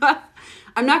you.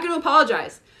 I'm not going to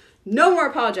apologize. No more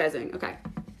apologizing. Okay.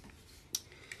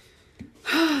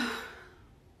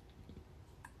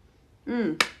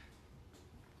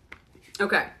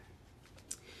 Okay.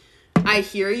 I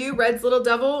hear you, Red's Little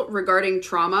Devil, regarding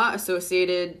trauma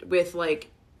associated with like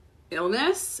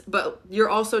illness, but you're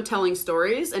also telling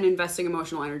stories and investing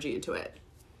emotional energy into it.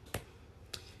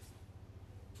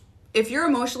 If you're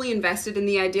emotionally invested in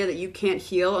the idea that you can't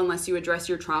heal unless you address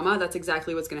your trauma, that's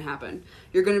exactly what's going to happen.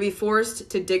 You're going to be forced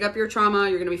to dig up your trauma.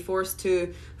 You're going to be forced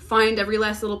to find every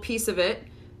last little piece of it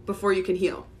before you can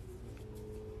heal.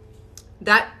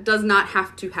 That does not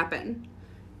have to happen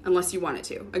unless you want it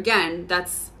to. Again,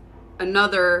 that's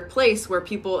another place where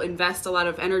people invest a lot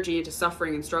of energy into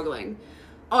suffering and struggling.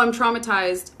 Oh, I'm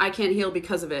traumatized. I can't heal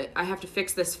because of it. I have to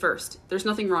fix this first. There's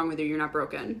nothing wrong with you. You're not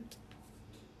broken.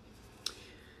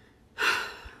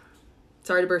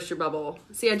 Sorry to burst your bubble.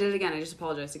 See, I did it again. I just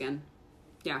apologized again.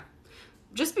 Yeah.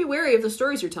 Just be wary of the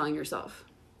stories you're telling yourself.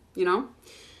 You know?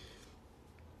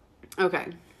 Okay.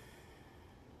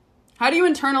 How do you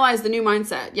internalize the new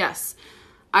mindset? Yes.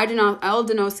 El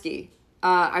Dinoski.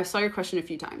 I saw your question a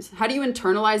few times. How do you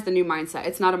internalize the new mindset?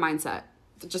 It's not a mindset.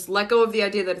 Just let go of the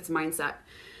idea that it's mindset.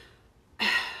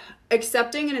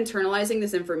 Accepting and internalizing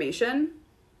this information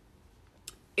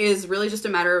is really just a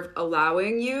matter of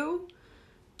allowing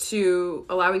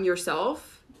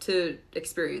yourself to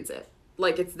experience it.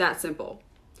 Like, it's that simple.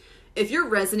 If you're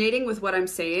resonating with what I'm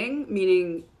saying,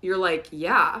 meaning you're like,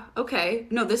 yeah, okay,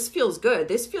 no, this feels good.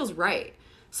 This feels right.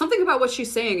 Something about what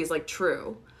she's saying is like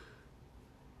true.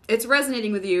 It's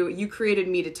resonating with you. You created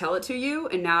me to tell it to you.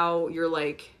 And now you're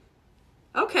like,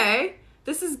 okay,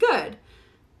 this is good.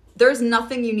 There's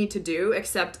nothing you need to do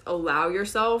except allow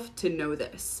yourself to know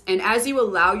this. And as you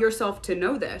allow yourself to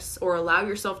know this, or allow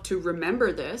yourself to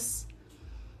remember this,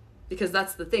 because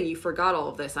that's the thing, you forgot all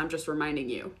of this. I'm just reminding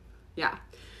you. Yeah.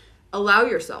 Allow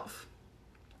yourself.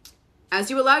 As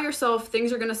you allow yourself,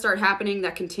 things are going to start happening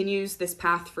that continues this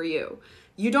path for you.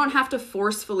 You don't have to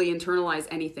forcefully internalize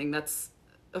anything. That's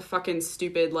a fucking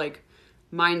stupid, like,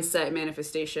 mindset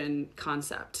manifestation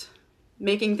concept.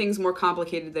 Making things more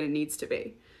complicated than it needs to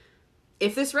be.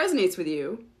 If this resonates with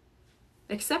you,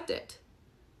 accept it.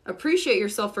 Appreciate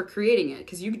yourself for creating it,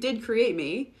 because you did create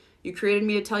me. You created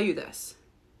me to tell you this.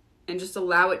 And just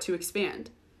allow it to expand.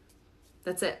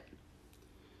 That's it.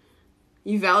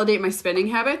 You validate my spending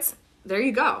habits. There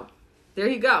you go. There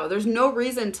you go. There's no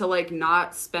reason to, like,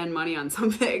 not spend money on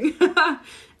something.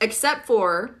 Except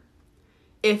for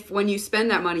if when you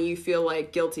spend that money, you feel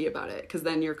like guilty about it, because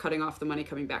then you're cutting off the money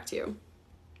coming back to you.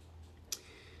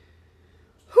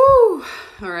 Whew.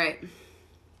 All right.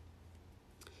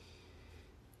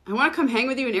 I want to come hang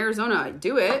with you in Arizona.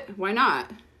 Do it. Why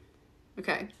not?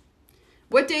 Okay.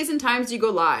 What days and times do you go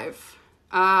live?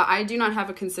 I do not have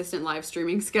a consistent live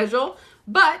streaming schedule,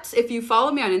 but if you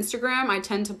follow me on Instagram, I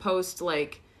tend to post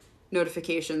like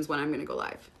notifications when I'm going to go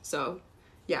live. So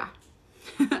yeah.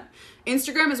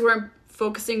 Instagram is where I'm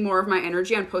focusing more of my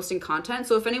energy on posting content.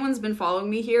 So if anyone's been following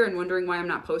me here and wondering why I'm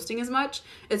not posting as much,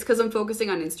 it's because I'm focusing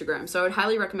on Instagram. So I would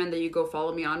highly recommend that you go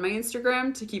follow me on my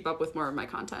Instagram to keep up with more of my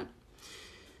content.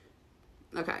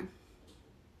 Okay.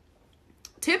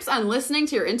 Tips on listening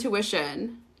to your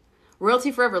intuition.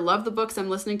 Royalty Forever. Love the books. I'm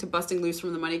listening to Busting Loose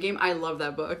from the Money Game. I love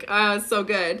that book. It's so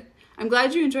good. I'm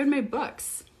glad you enjoyed my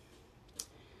books.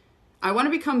 I want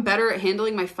to become better at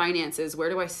handling my finances. Where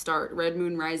do I start? Red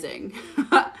Moon Rising.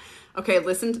 Okay,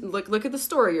 look at the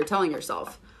story you're telling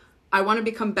yourself. I want to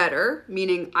become better,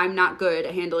 meaning I'm not good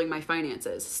at handling my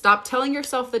finances. Stop telling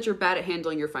yourself that you're bad at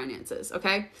handling your finances,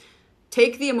 okay?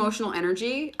 Take the emotional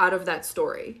energy out of that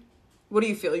story. What do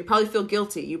you feel? You probably feel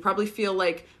guilty. You probably feel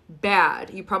like bad.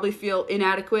 You probably feel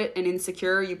inadequate and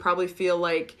insecure. You probably feel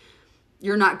like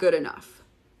you're not good enough.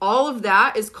 All of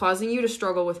that is causing you to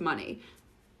struggle with money.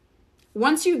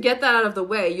 Once you get that out of the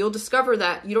way, you'll discover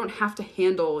that you don't have to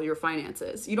handle your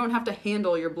finances. You don't have to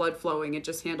handle your blood flowing. It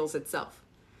just handles itself.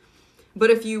 But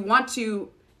if you want to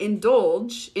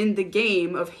indulge in the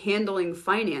game of handling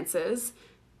finances,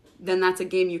 then that's a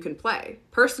game you can play.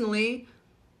 Personally,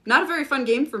 not a very fun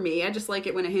game for me. I just like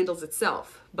it when it handles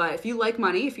itself. But if you like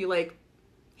money, if you like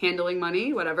handling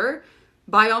money, whatever,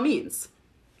 by all means.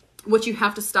 What you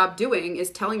have to stop doing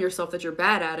is telling yourself that you're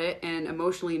bad at it and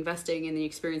emotionally investing in the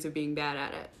experience of being bad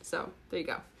at it. So there you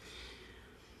go.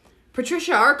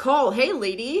 Patricia R. Cole. Hey,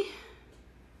 lady.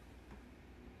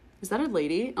 Is that a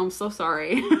lady? I'm so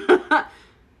sorry.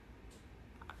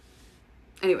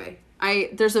 Anyway,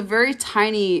 there's a very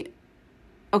tiny...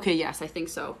 Okay, yes, I think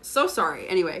so. So sorry.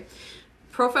 Anyway,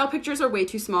 profile pictures are way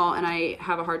too small and I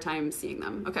have a hard time seeing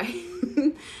them. Okay.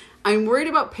 I'm worried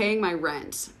about paying my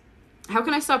rent. How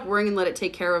can I stop worrying and let it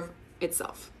take care of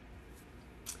itself?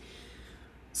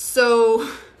 So,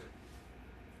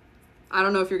 I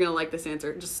don't know if you're going to like this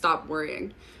answer. Just stop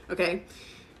worrying. Okay.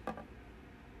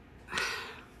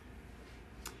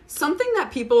 Something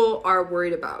that people are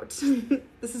worried about.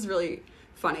 This is really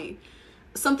funny.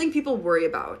 Something people worry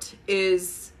about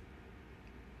is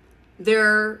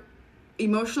their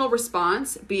emotional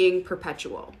response being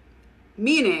perpetual.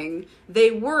 Meaning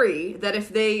they worry that if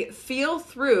they feel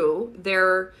through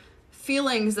their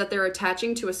feelings that they're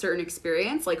attaching to a certain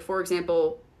experience, like for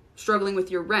example, struggling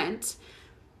with your rent,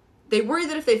 they worry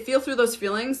that if they feel through those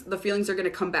feelings, the feelings are going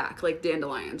to come back like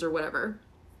dandelions or whatever.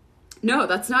 No,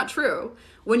 that's not true.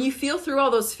 When you feel through all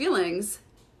those feelings,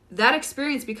 that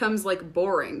experience becomes like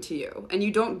boring to you and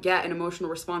you don't get an emotional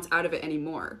response out of it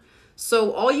anymore.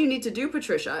 So all you need to do,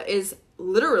 Patricia, is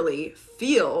literally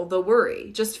feel the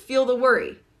worry. Just feel the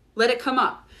worry. Let it come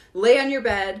up. Lay on your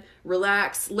bed,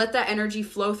 relax, let that energy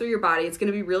flow through your body. It's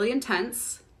going to be really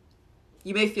intense.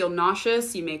 You may feel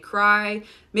nauseous, you may cry,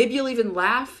 maybe you'll even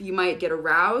laugh, you might get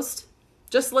aroused.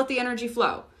 Just let the energy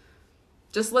flow.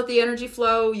 Just let the energy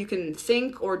flow. You can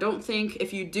think or don't think.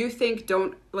 If you do think,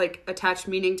 don't like attach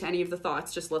meaning to any of the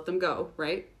thoughts. Just let them go,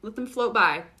 right? Let them float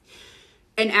by.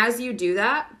 And as you do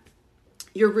that,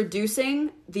 you're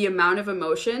reducing the amount of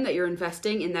emotion that you're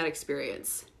investing in that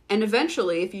experience. And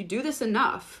eventually, if you do this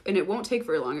enough, and it won't take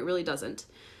very long, it really doesn't,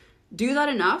 do that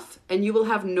enough and you will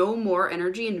have no more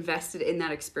energy invested in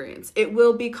that experience. It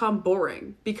will become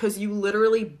boring because you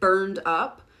literally burned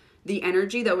up the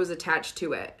energy that was attached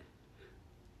to it.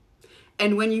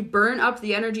 And when you burn up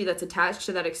the energy that's attached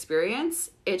to that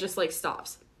experience, it just like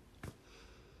stops.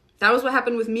 That was what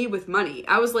happened with me with money.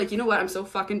 I was like, you know what? I'm so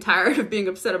fucking tired of being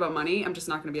upset about money. I'm just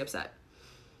not going to be upset.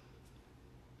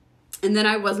 And then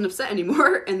I wasn't upset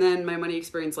anymore. And then my money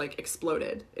experience like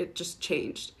exploded. It just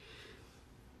changed.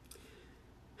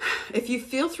 If you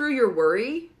feel through your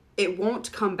worry, it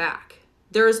won't come back.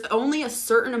 There is only a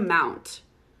certain amount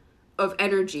of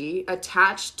energy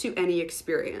attached to any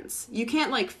experience. You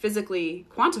can't like physically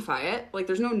quantify it. Like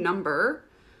there's no number.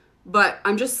 But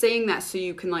I'm just saying that so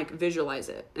you can like visualize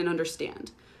it and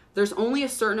understand. There's only a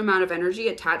certain amount of energy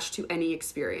attached to any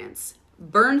experience.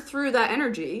 Burn through that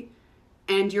energy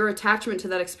and your attachment to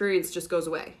that experience just goes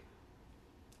away.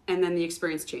 And then the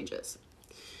experience changes.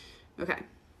 Okay.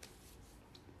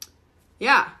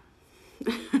 Yeah.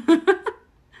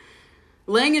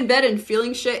 Laying in bed and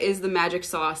feeling shit is the magic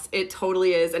sauce. It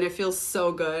totally is. And it feels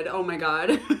so good. Oh my God.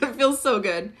 It feels so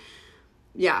good.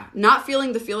 Yeah, not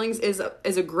feeling the feelings is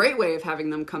a great way of having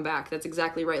them come back. That's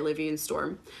exactly right, Livy and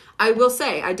Storm. I will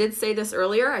say, I did say this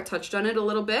earlier, I touched on it a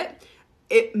little bit.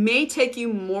 It may take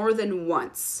you more than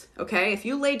once, okay? If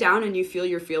you lay down and you feel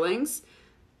your feelings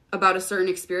about a certain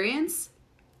experience,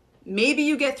 maybe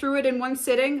you get through it in one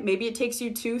sitting, maybe it takes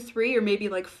you 2, 3, or maybe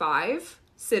like 5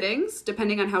 sittings,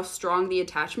 depending on how strong the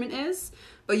attachment is,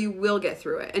 but you will get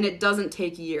through it. And it doesn't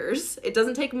take years. It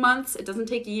doesn't take months. It doesn't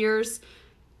take years.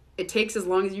 It takes as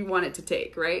long as you want it to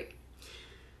take, right?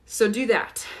 So do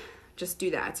that. Just do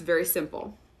that. It's very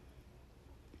simple.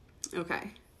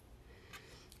 Okay.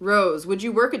 Rose, would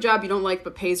you work a job you don't like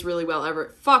but pays really well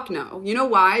ever? Fuck no. You know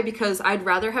why? Because I'd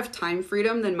rather have time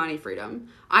freedom than money freedom.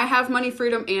 I have money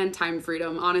freedom and time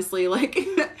freedom, honestly. Like,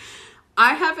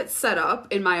 I have it set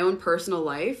up in my own personal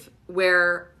life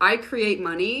where I create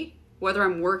money whether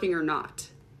I'm working or not.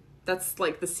 That's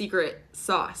like the secret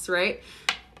sauce, right?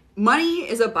 Money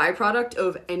is a byproduct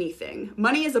of anything.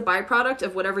 Money is a byproduct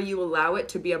of whatever you allow it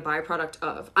to be a byproduct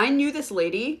of. I knew this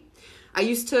lady. She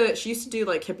used to do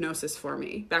like hypnosis for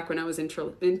me back when I was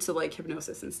into like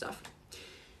hypnosis and stuff.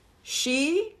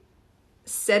 She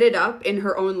set it up in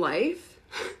her own life.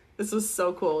 This was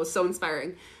so cool. It was so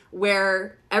inspiring.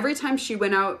 Where every time she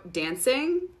went out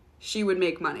dancing, she would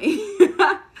make money.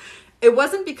 It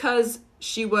wasn't because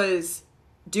she was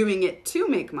doing it to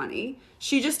make money.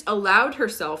 She just allowed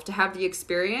herself to have the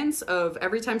experience of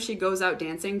every time she goes out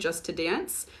dancing just to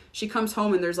dance, she comes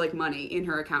home and there's like money in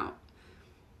her account.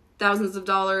 Thousands of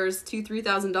dollars, $2,000,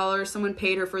 $3,000. Someone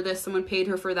paid her for this, someone paid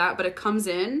her for that, but it comes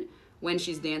in when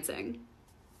she's dancing.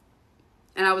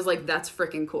 And I was like, that's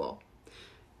freaking cool.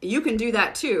 You can do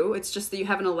that too. It's just that you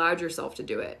haven't allowed yourself to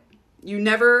do it. You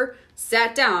never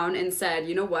sat down and said,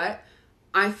 you know what?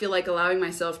 I feel like allowing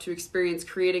myself to experience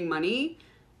creating money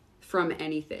from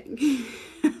anything.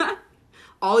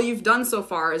 All you've done so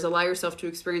far is allow yourself to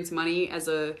experience money as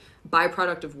a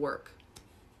byproduct of work.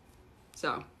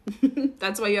 So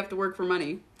that's why you have to work for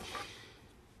money.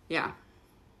 Yeah.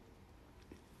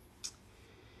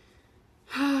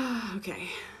 Okay.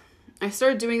 I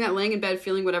started doing that laying in bed,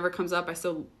 feeling whatever comes up.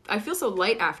 I feel so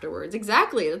light afterwards.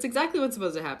 Exactly. That's exactly what's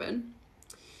supposed to happen.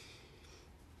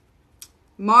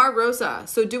 Mar Rosa.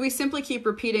 So do we simply keep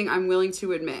repeating, I'm willing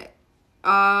to admit?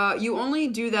 You only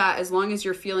do that as long as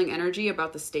you're feeling energy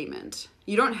about the statement.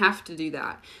 You don't have to do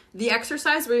that. The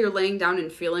exercise where you're laying down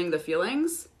and feeling the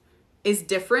feelings is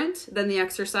different than the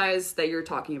exercise that you're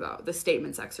talking about, the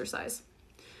statements exercise.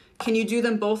 Can you do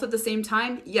them both at the same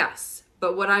time? Yes.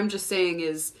 But what I'm just saying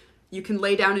is you can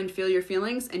lay down and feel your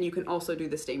feelings and you can also do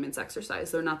the statements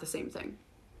exercise. They're not the same thing.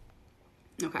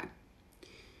 Okay.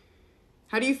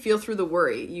 How do you feel through the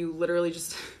worry? You literally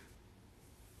just...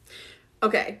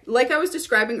 Okay, like I was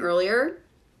describing earlier,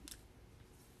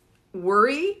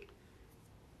 worry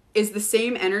is the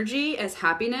same energy as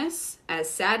happiness, as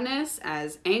sadness,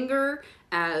 as anger,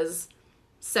 as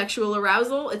sexual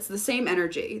arousal. It's the same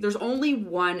energy. There's only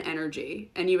one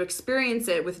energy, and you experience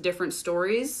it with different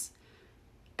stories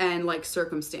and like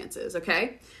circumstances,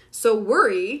 okay? So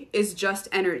worry is just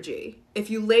energy.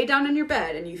 If you lay down in your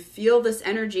bed and you feel this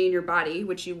energy in your body,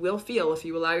 which you will feel if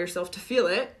you allow yourself to feel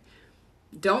it,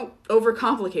 don't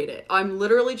overcomplicate it. I'm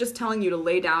literally just telling you to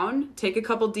lay down, take a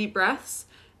couple deep breaths,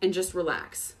 and just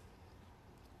relax.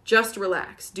 Just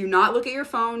relax. Do not look at your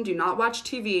phone. Do not watch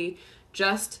TV.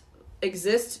 Just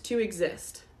exist to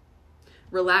exist.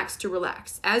 Relax to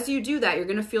relax. As you do that, you're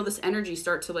going to feel this energy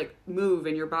start to like move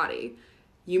in your body.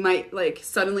 You might like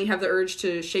suddenly have the urge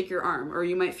to shake your arm, or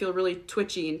you might feel really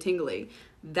twitchy and tingly.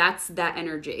 That's that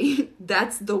energy.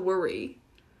 That's the worry.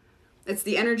 It's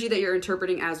the energy that you're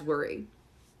interpreting as worry.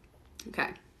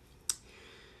 Okay.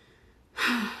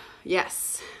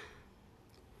 Yes.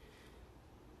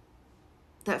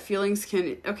 That feelings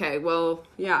can... Okay, well,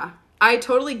 yeah. I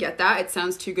totally get that. It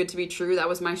sounds too good to be true. That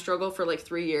was my struggle for like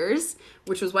 3 years,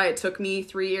 which was why it took me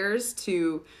 3 years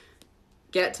to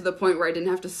get to the point where I didn't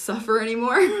have to suffer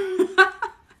anymore.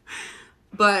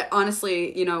 But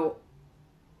honestly, you know,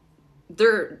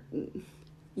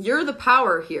 you're the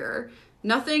power here.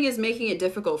 Nothing is making it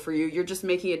difficult for you. You're just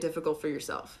making it difficult for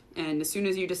yourself. And as soon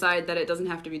as you decide that it doesn't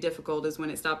have to be difficult is when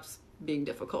it stops being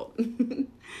difficult.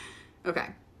 Okay.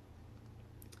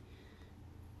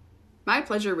 My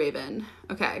pleasure, Raven.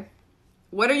 Okay.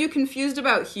 What are you confused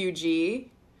about, Hugh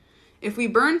G? If we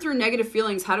burn through negative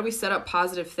feelings, how do we set up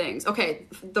positive things? Okay,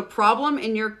 the problem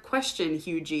in your question,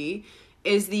 Hugh G,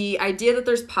 is the idea that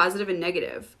there's positive and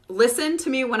negative. Listen to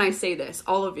me when I say this,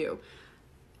 all of you.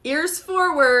 Ears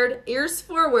forward,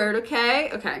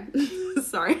 okay? Okay,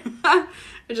 sorry. I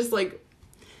just like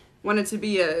wanted to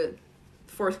be a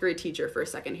 4th grade teacher for a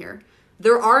second here.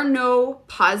 There are no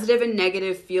positive and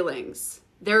negative feelings.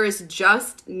 There is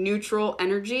just neutral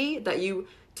energy that you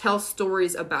tell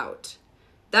stories about.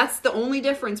 That's the only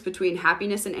difference between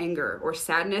happiness and anger, or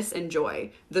sadness and joy.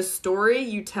 The story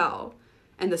you tell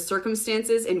and the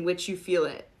circumstances in which you feel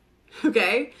it.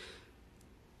 Okay?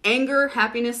 Anger,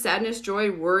 happiness, sadness, joy,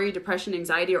 worry, depression,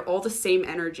 anxiety are all the same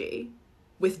energy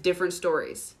with different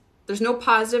stories. There's no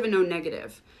positive and no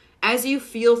negative. As you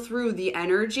feel through the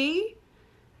energy,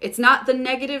 it's not the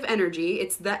negative energy,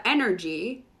 it's the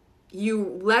energy.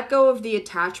 You let go of the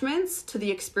attachments to the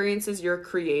experiences you're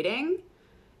creating.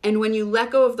 And when you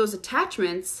let go of those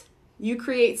attachments, you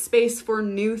create space for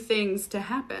new things to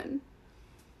happen.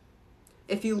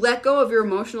 If you let go of your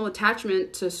emotional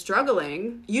attachment to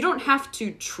struggling, you don't have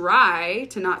to try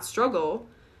to not struggle.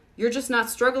 You're just not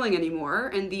struggling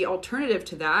anymore. And the alternative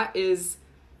to that is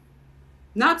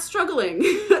not struggling.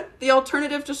 The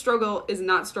alternative to struggle is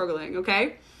not struggling,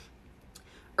 okay?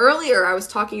 Earlier, I was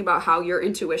talking about how your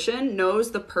intuition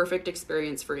knows the perfect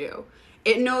experience for you.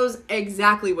 It knows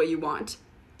exactly what you want.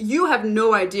 You have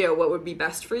no idea what would be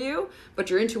best for you, but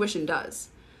your intuition does.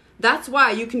 That's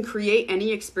why you can create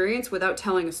any experience without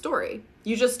telling a story.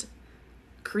 You just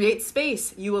create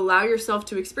space. You allow yourself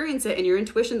to experience it, and your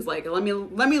intuition's like, let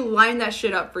me line that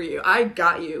shit up for you. I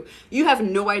got you. You have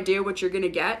no idea what you're gonna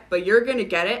get, but you're gonna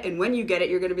get it, and when you get it,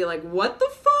 you're gonna be like, what the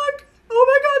fuck? Oh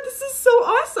my God, this is so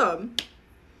awesome.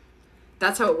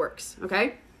 That's how it works,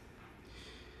 okay?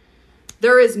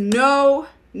 There is no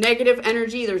negative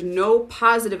energy. There's no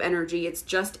positive energy. It's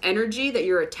just energy that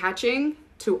you're attaching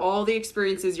to all the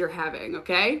experiences you're having,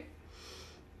 okay?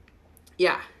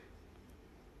 Yeah.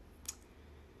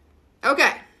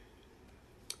 Okay.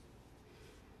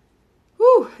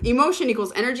 Whew. Emotion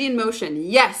equals energy in motion.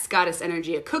 Yes, goddess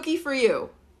energy. A cookie for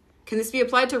you. Can this be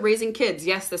applied to raising kids?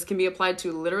 Yes, this can be applied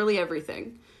to literally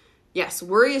everything. Yes,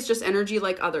 worry is just energy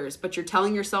like others, but you're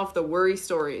telling yourself the worry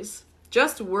stories.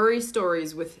 Just worry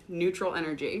stories with neutral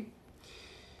energy.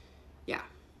 Yeah.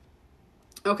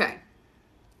 Okay.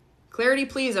 Clarity,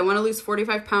 please. I want to lose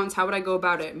 45 pounds. How would I go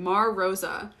about it? Mar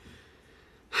Rosa.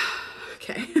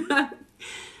 Okay.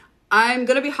 I'm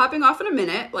going to be hopping off in a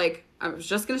minute. Like, I was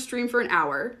just going to stream for an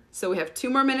hour. So we have 2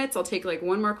 more minutes. I'll take like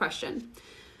one more question.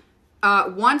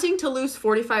 Wanting to lose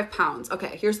 45 pounds.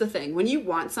 Okay, here's the thing. When you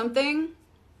want something,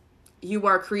 you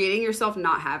are creating yourself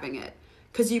not having it.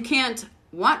 Because you can't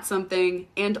want something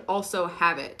and also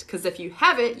have it. Because if you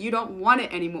have it, you don't want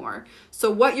it anymore. So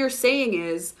what you're saying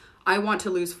is, I want to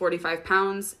lose 45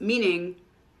 pounds, meaning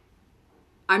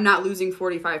I'm not losing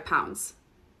 45 pounds.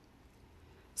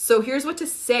 So here's what to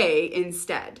say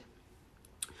instead.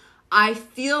 I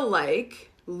feel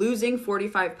like losing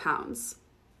 45 pounds.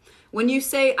 When you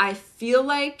say, I feel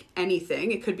like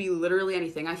anything, it could be literally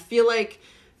anything. I feel like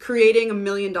creating $1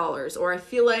 million, or I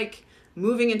feel like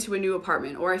moving into a new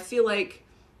apartment, or I feel like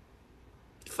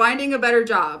finding a better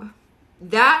job.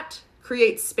 That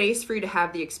creates space for you to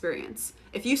have the experience.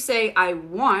 If you say, I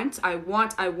want,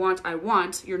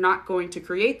 you're not going to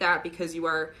create that because you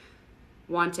are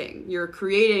wanting. You're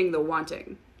creating the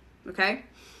wanting, okay?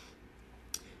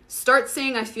 Start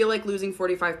saying, I feel like losing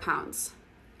 45 pounds.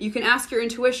 You can ask your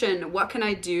intuition, what can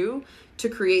I do to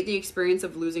create the experience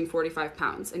of losing 45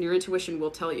 pounds? And your intuition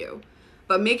will tell you.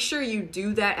 But make sure you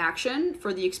do that action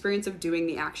for the experience of doing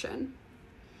the action.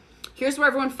 Here's where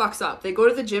everyone fucks up. They go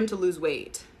to the gym to lose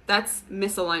weight. That's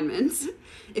misalignment.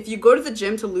 If you go to the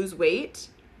gym to lose weight,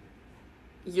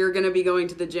 you're going to be going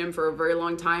to the gym for a very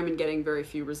long time and getting very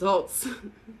few results.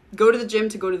 Go to the gym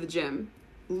to go to the gym.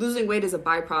 Losing weight is a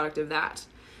byproduct of that.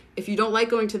 If you don't like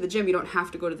going to the gym, you don't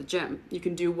have to go to the gym. You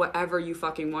can do whatever you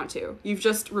fucking want to. You've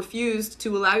just refused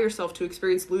to allow yourself to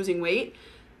experience losing weight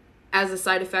as a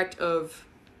side effect of,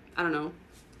 I don't know,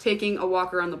 taking a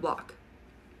walk around the block.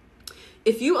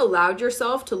 If you allowed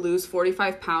yourself to lose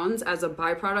 45 pounds as a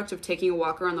byproduct of taking a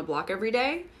walk around the block every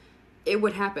day, it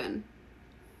would happen.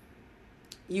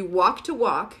 You walk to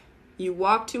walk, you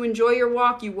walk to enjoy your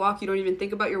walk, you walk, you don't even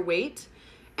think about your weight.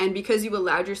 And because you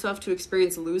allowed yourself to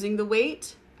experience losing the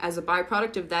weight as a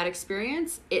byproduct of that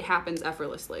experience, it happens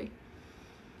effortlessly.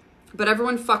 But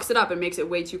everyone fucks it up and makes it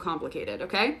way too complicated,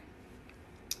 okay?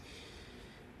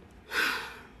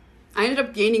 I ended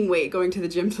up gaining weight going to the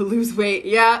gym to lose weight.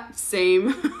 Yeah,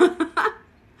 same.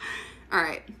 All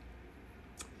right.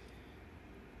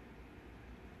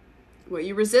 What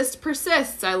you resist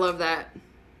persists. I love that.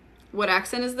 What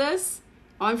accent is this?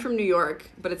 Oh, I'm from New York,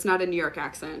 but it's not a New York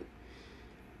accent.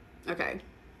 Okay.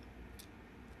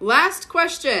 Last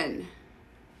question.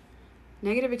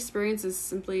 Negative experience is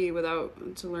simply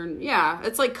without to learn. Yeah,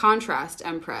 it's like contrast,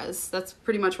 Empress. That's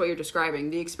pretty much what you're describing.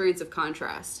 The experience of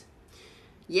contrast.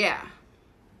 Yeah.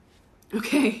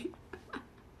 Okay.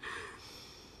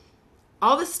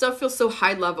 All this stuff feels so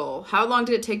high level. How long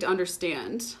did it take to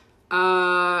understand?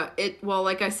 Well,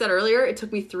 like I said earlier, it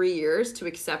took me 3 years to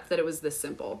accept that it was this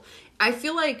simple. I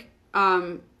feel like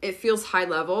it feels high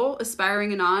level,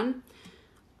 aspiring and on.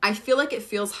 I feel like it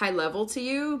feels high level to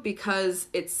you because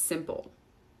it's simple.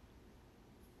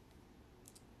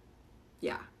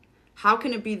 Yeah. How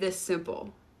can it be this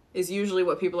simple? Is usually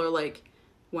what people are like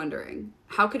wondering.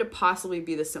 How could it possibly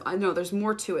be this simple? I know there's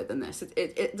more to it than this.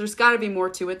 There's got to be more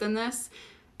to it than this.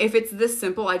 If it's this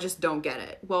simple, I just don't get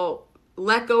it. Well,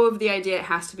 let go of the idea it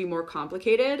has to be more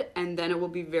complicated, and then it will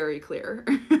be very clear.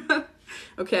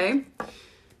 Okay?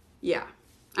 Yeah.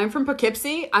 I'm from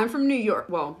Poughkeepsie. I'm from New York.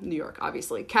 Well, New York,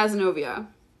 obviously. Cazenovia.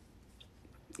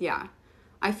 Yeah.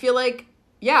 I feel like,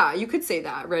 yeah, you could say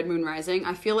that, Red Moon Rising.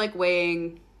 I feel like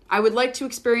I would like to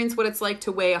experience what it's like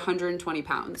to weigh 120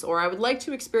 pounds, or I would like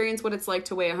to experience what it's like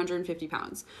to weigh 150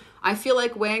 pounds. I feel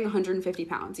like weighing 150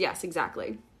 pounds. Yes,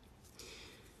 exactly.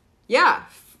 Yeah,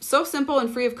 so simple and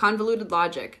free of convoluted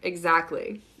logic.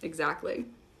 Exactly.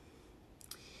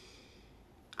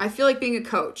 I feel like being a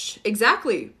coach.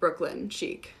 Exactly, Brooklyn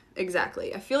Chic.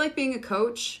 Exactly. I feel like being a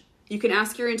coach, you can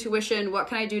ask your intuition, what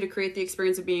can I do to create the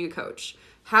experience of being a coach?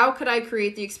 How could I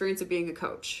create the experience of being a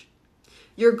coach?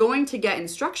 You're going to get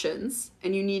instructions,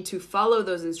 and you need to follow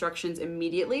those instructions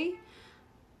immediately.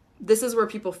 This is where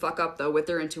people fuck up, though, with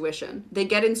their intuition. They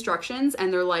get instructions,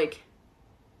 and they're like,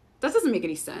 that doesn't make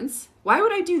any sense. Why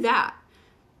would I do that?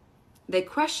 They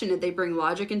question it. They bring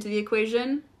logic into the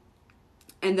equation,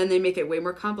 and then they make it way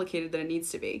more complicated than it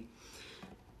needs to be.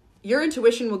 Your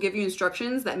intuition will give you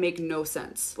instructions that make no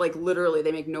sense. Like, literally,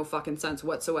 they make no fucking sense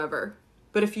whatsoever.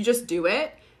 But if you just do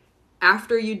it,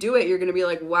 after you do it, you're going to be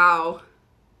like, wow,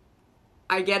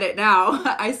 I get it now.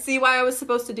 I see why I was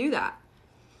supposed to do that.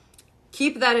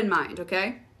 Keep that in mind,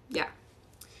 okay? Yeah.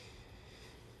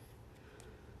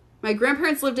 My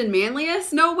grandparents lived in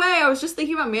Manlius? No way. I was just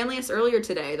thinking about Manlius earlier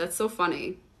today. That's so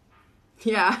funny.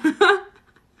 Yeah.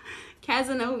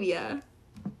 Cazenovia.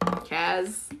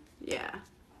 Yeah.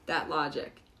 That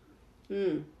logic.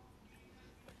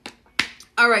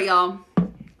 All right, y'all.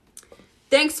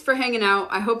 Thanks for hanging out.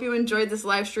 I hope you enjoyed this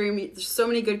live stream. There's so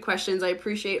many good questions. I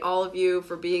appreciate all of you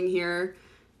for being here.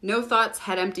 No thoughts,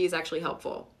 head empty is actually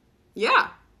helpful.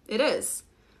 Yeah, it is.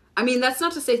 I mean, that's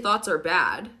not to say thoughts are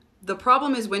bad. The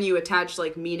problem is when you attach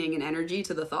like meaning and energy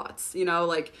to the thoughts. You know,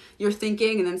 like you're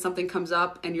thinking and then something comes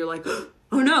up and you're like, oh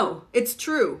no, it's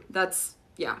true. That's,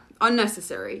 yeah,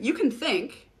 unnecessary. You can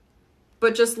think,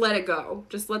 but just let it go.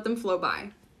 Just let them flow by.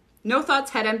 No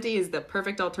thoughts, head empty is the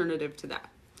perfect alternative to that.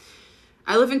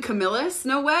 I live in Camillus?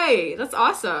 No way. That's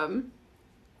awesome.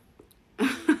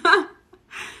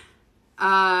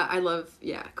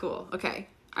 Yeah, cool. Okay.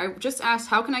 I just asked,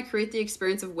 how can I create the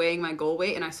experience of weighing my goal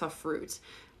weight? And I saw fruit.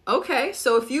 Okay.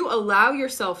 So if you allow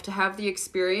yourself to have the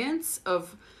experience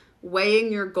of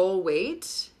weighing your goal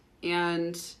weight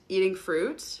and eating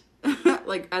fruit,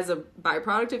 like as a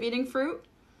byproduct of eating fruit,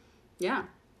 yeah,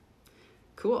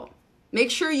 cool. Make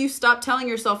sure you stop telling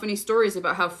yourself any stories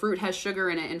about how fruit has sugar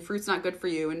in it and fruit's not good for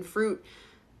you and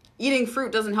eating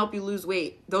fruit doesn't help you lose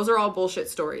weight. Those are all bullshit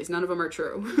stories. None of them are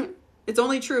true. It's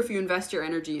only true if you invest your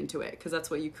energy into it because that's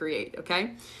what you create,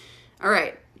 okay? All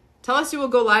right. Tell us you will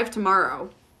go live tomorrow.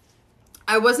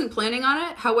 I wasn't planning on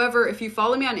it. However, if you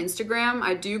follow me on Instagram,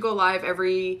 I do go live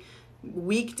every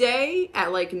weekday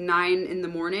at like 9 in the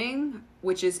morning,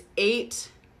 which is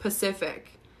 8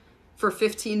 Pacific. For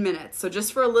 15 minutes. So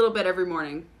just for a little bit every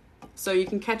morning. So you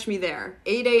can catch me there.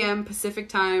 8 a.m. Pacific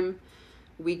time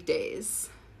weekdays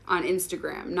on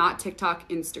Instagram. Not TikTok,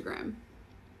 Instagram.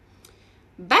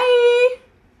 Bye!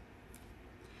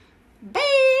 Bye!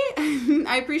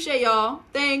 I appreciate y'all.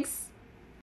 Thanks.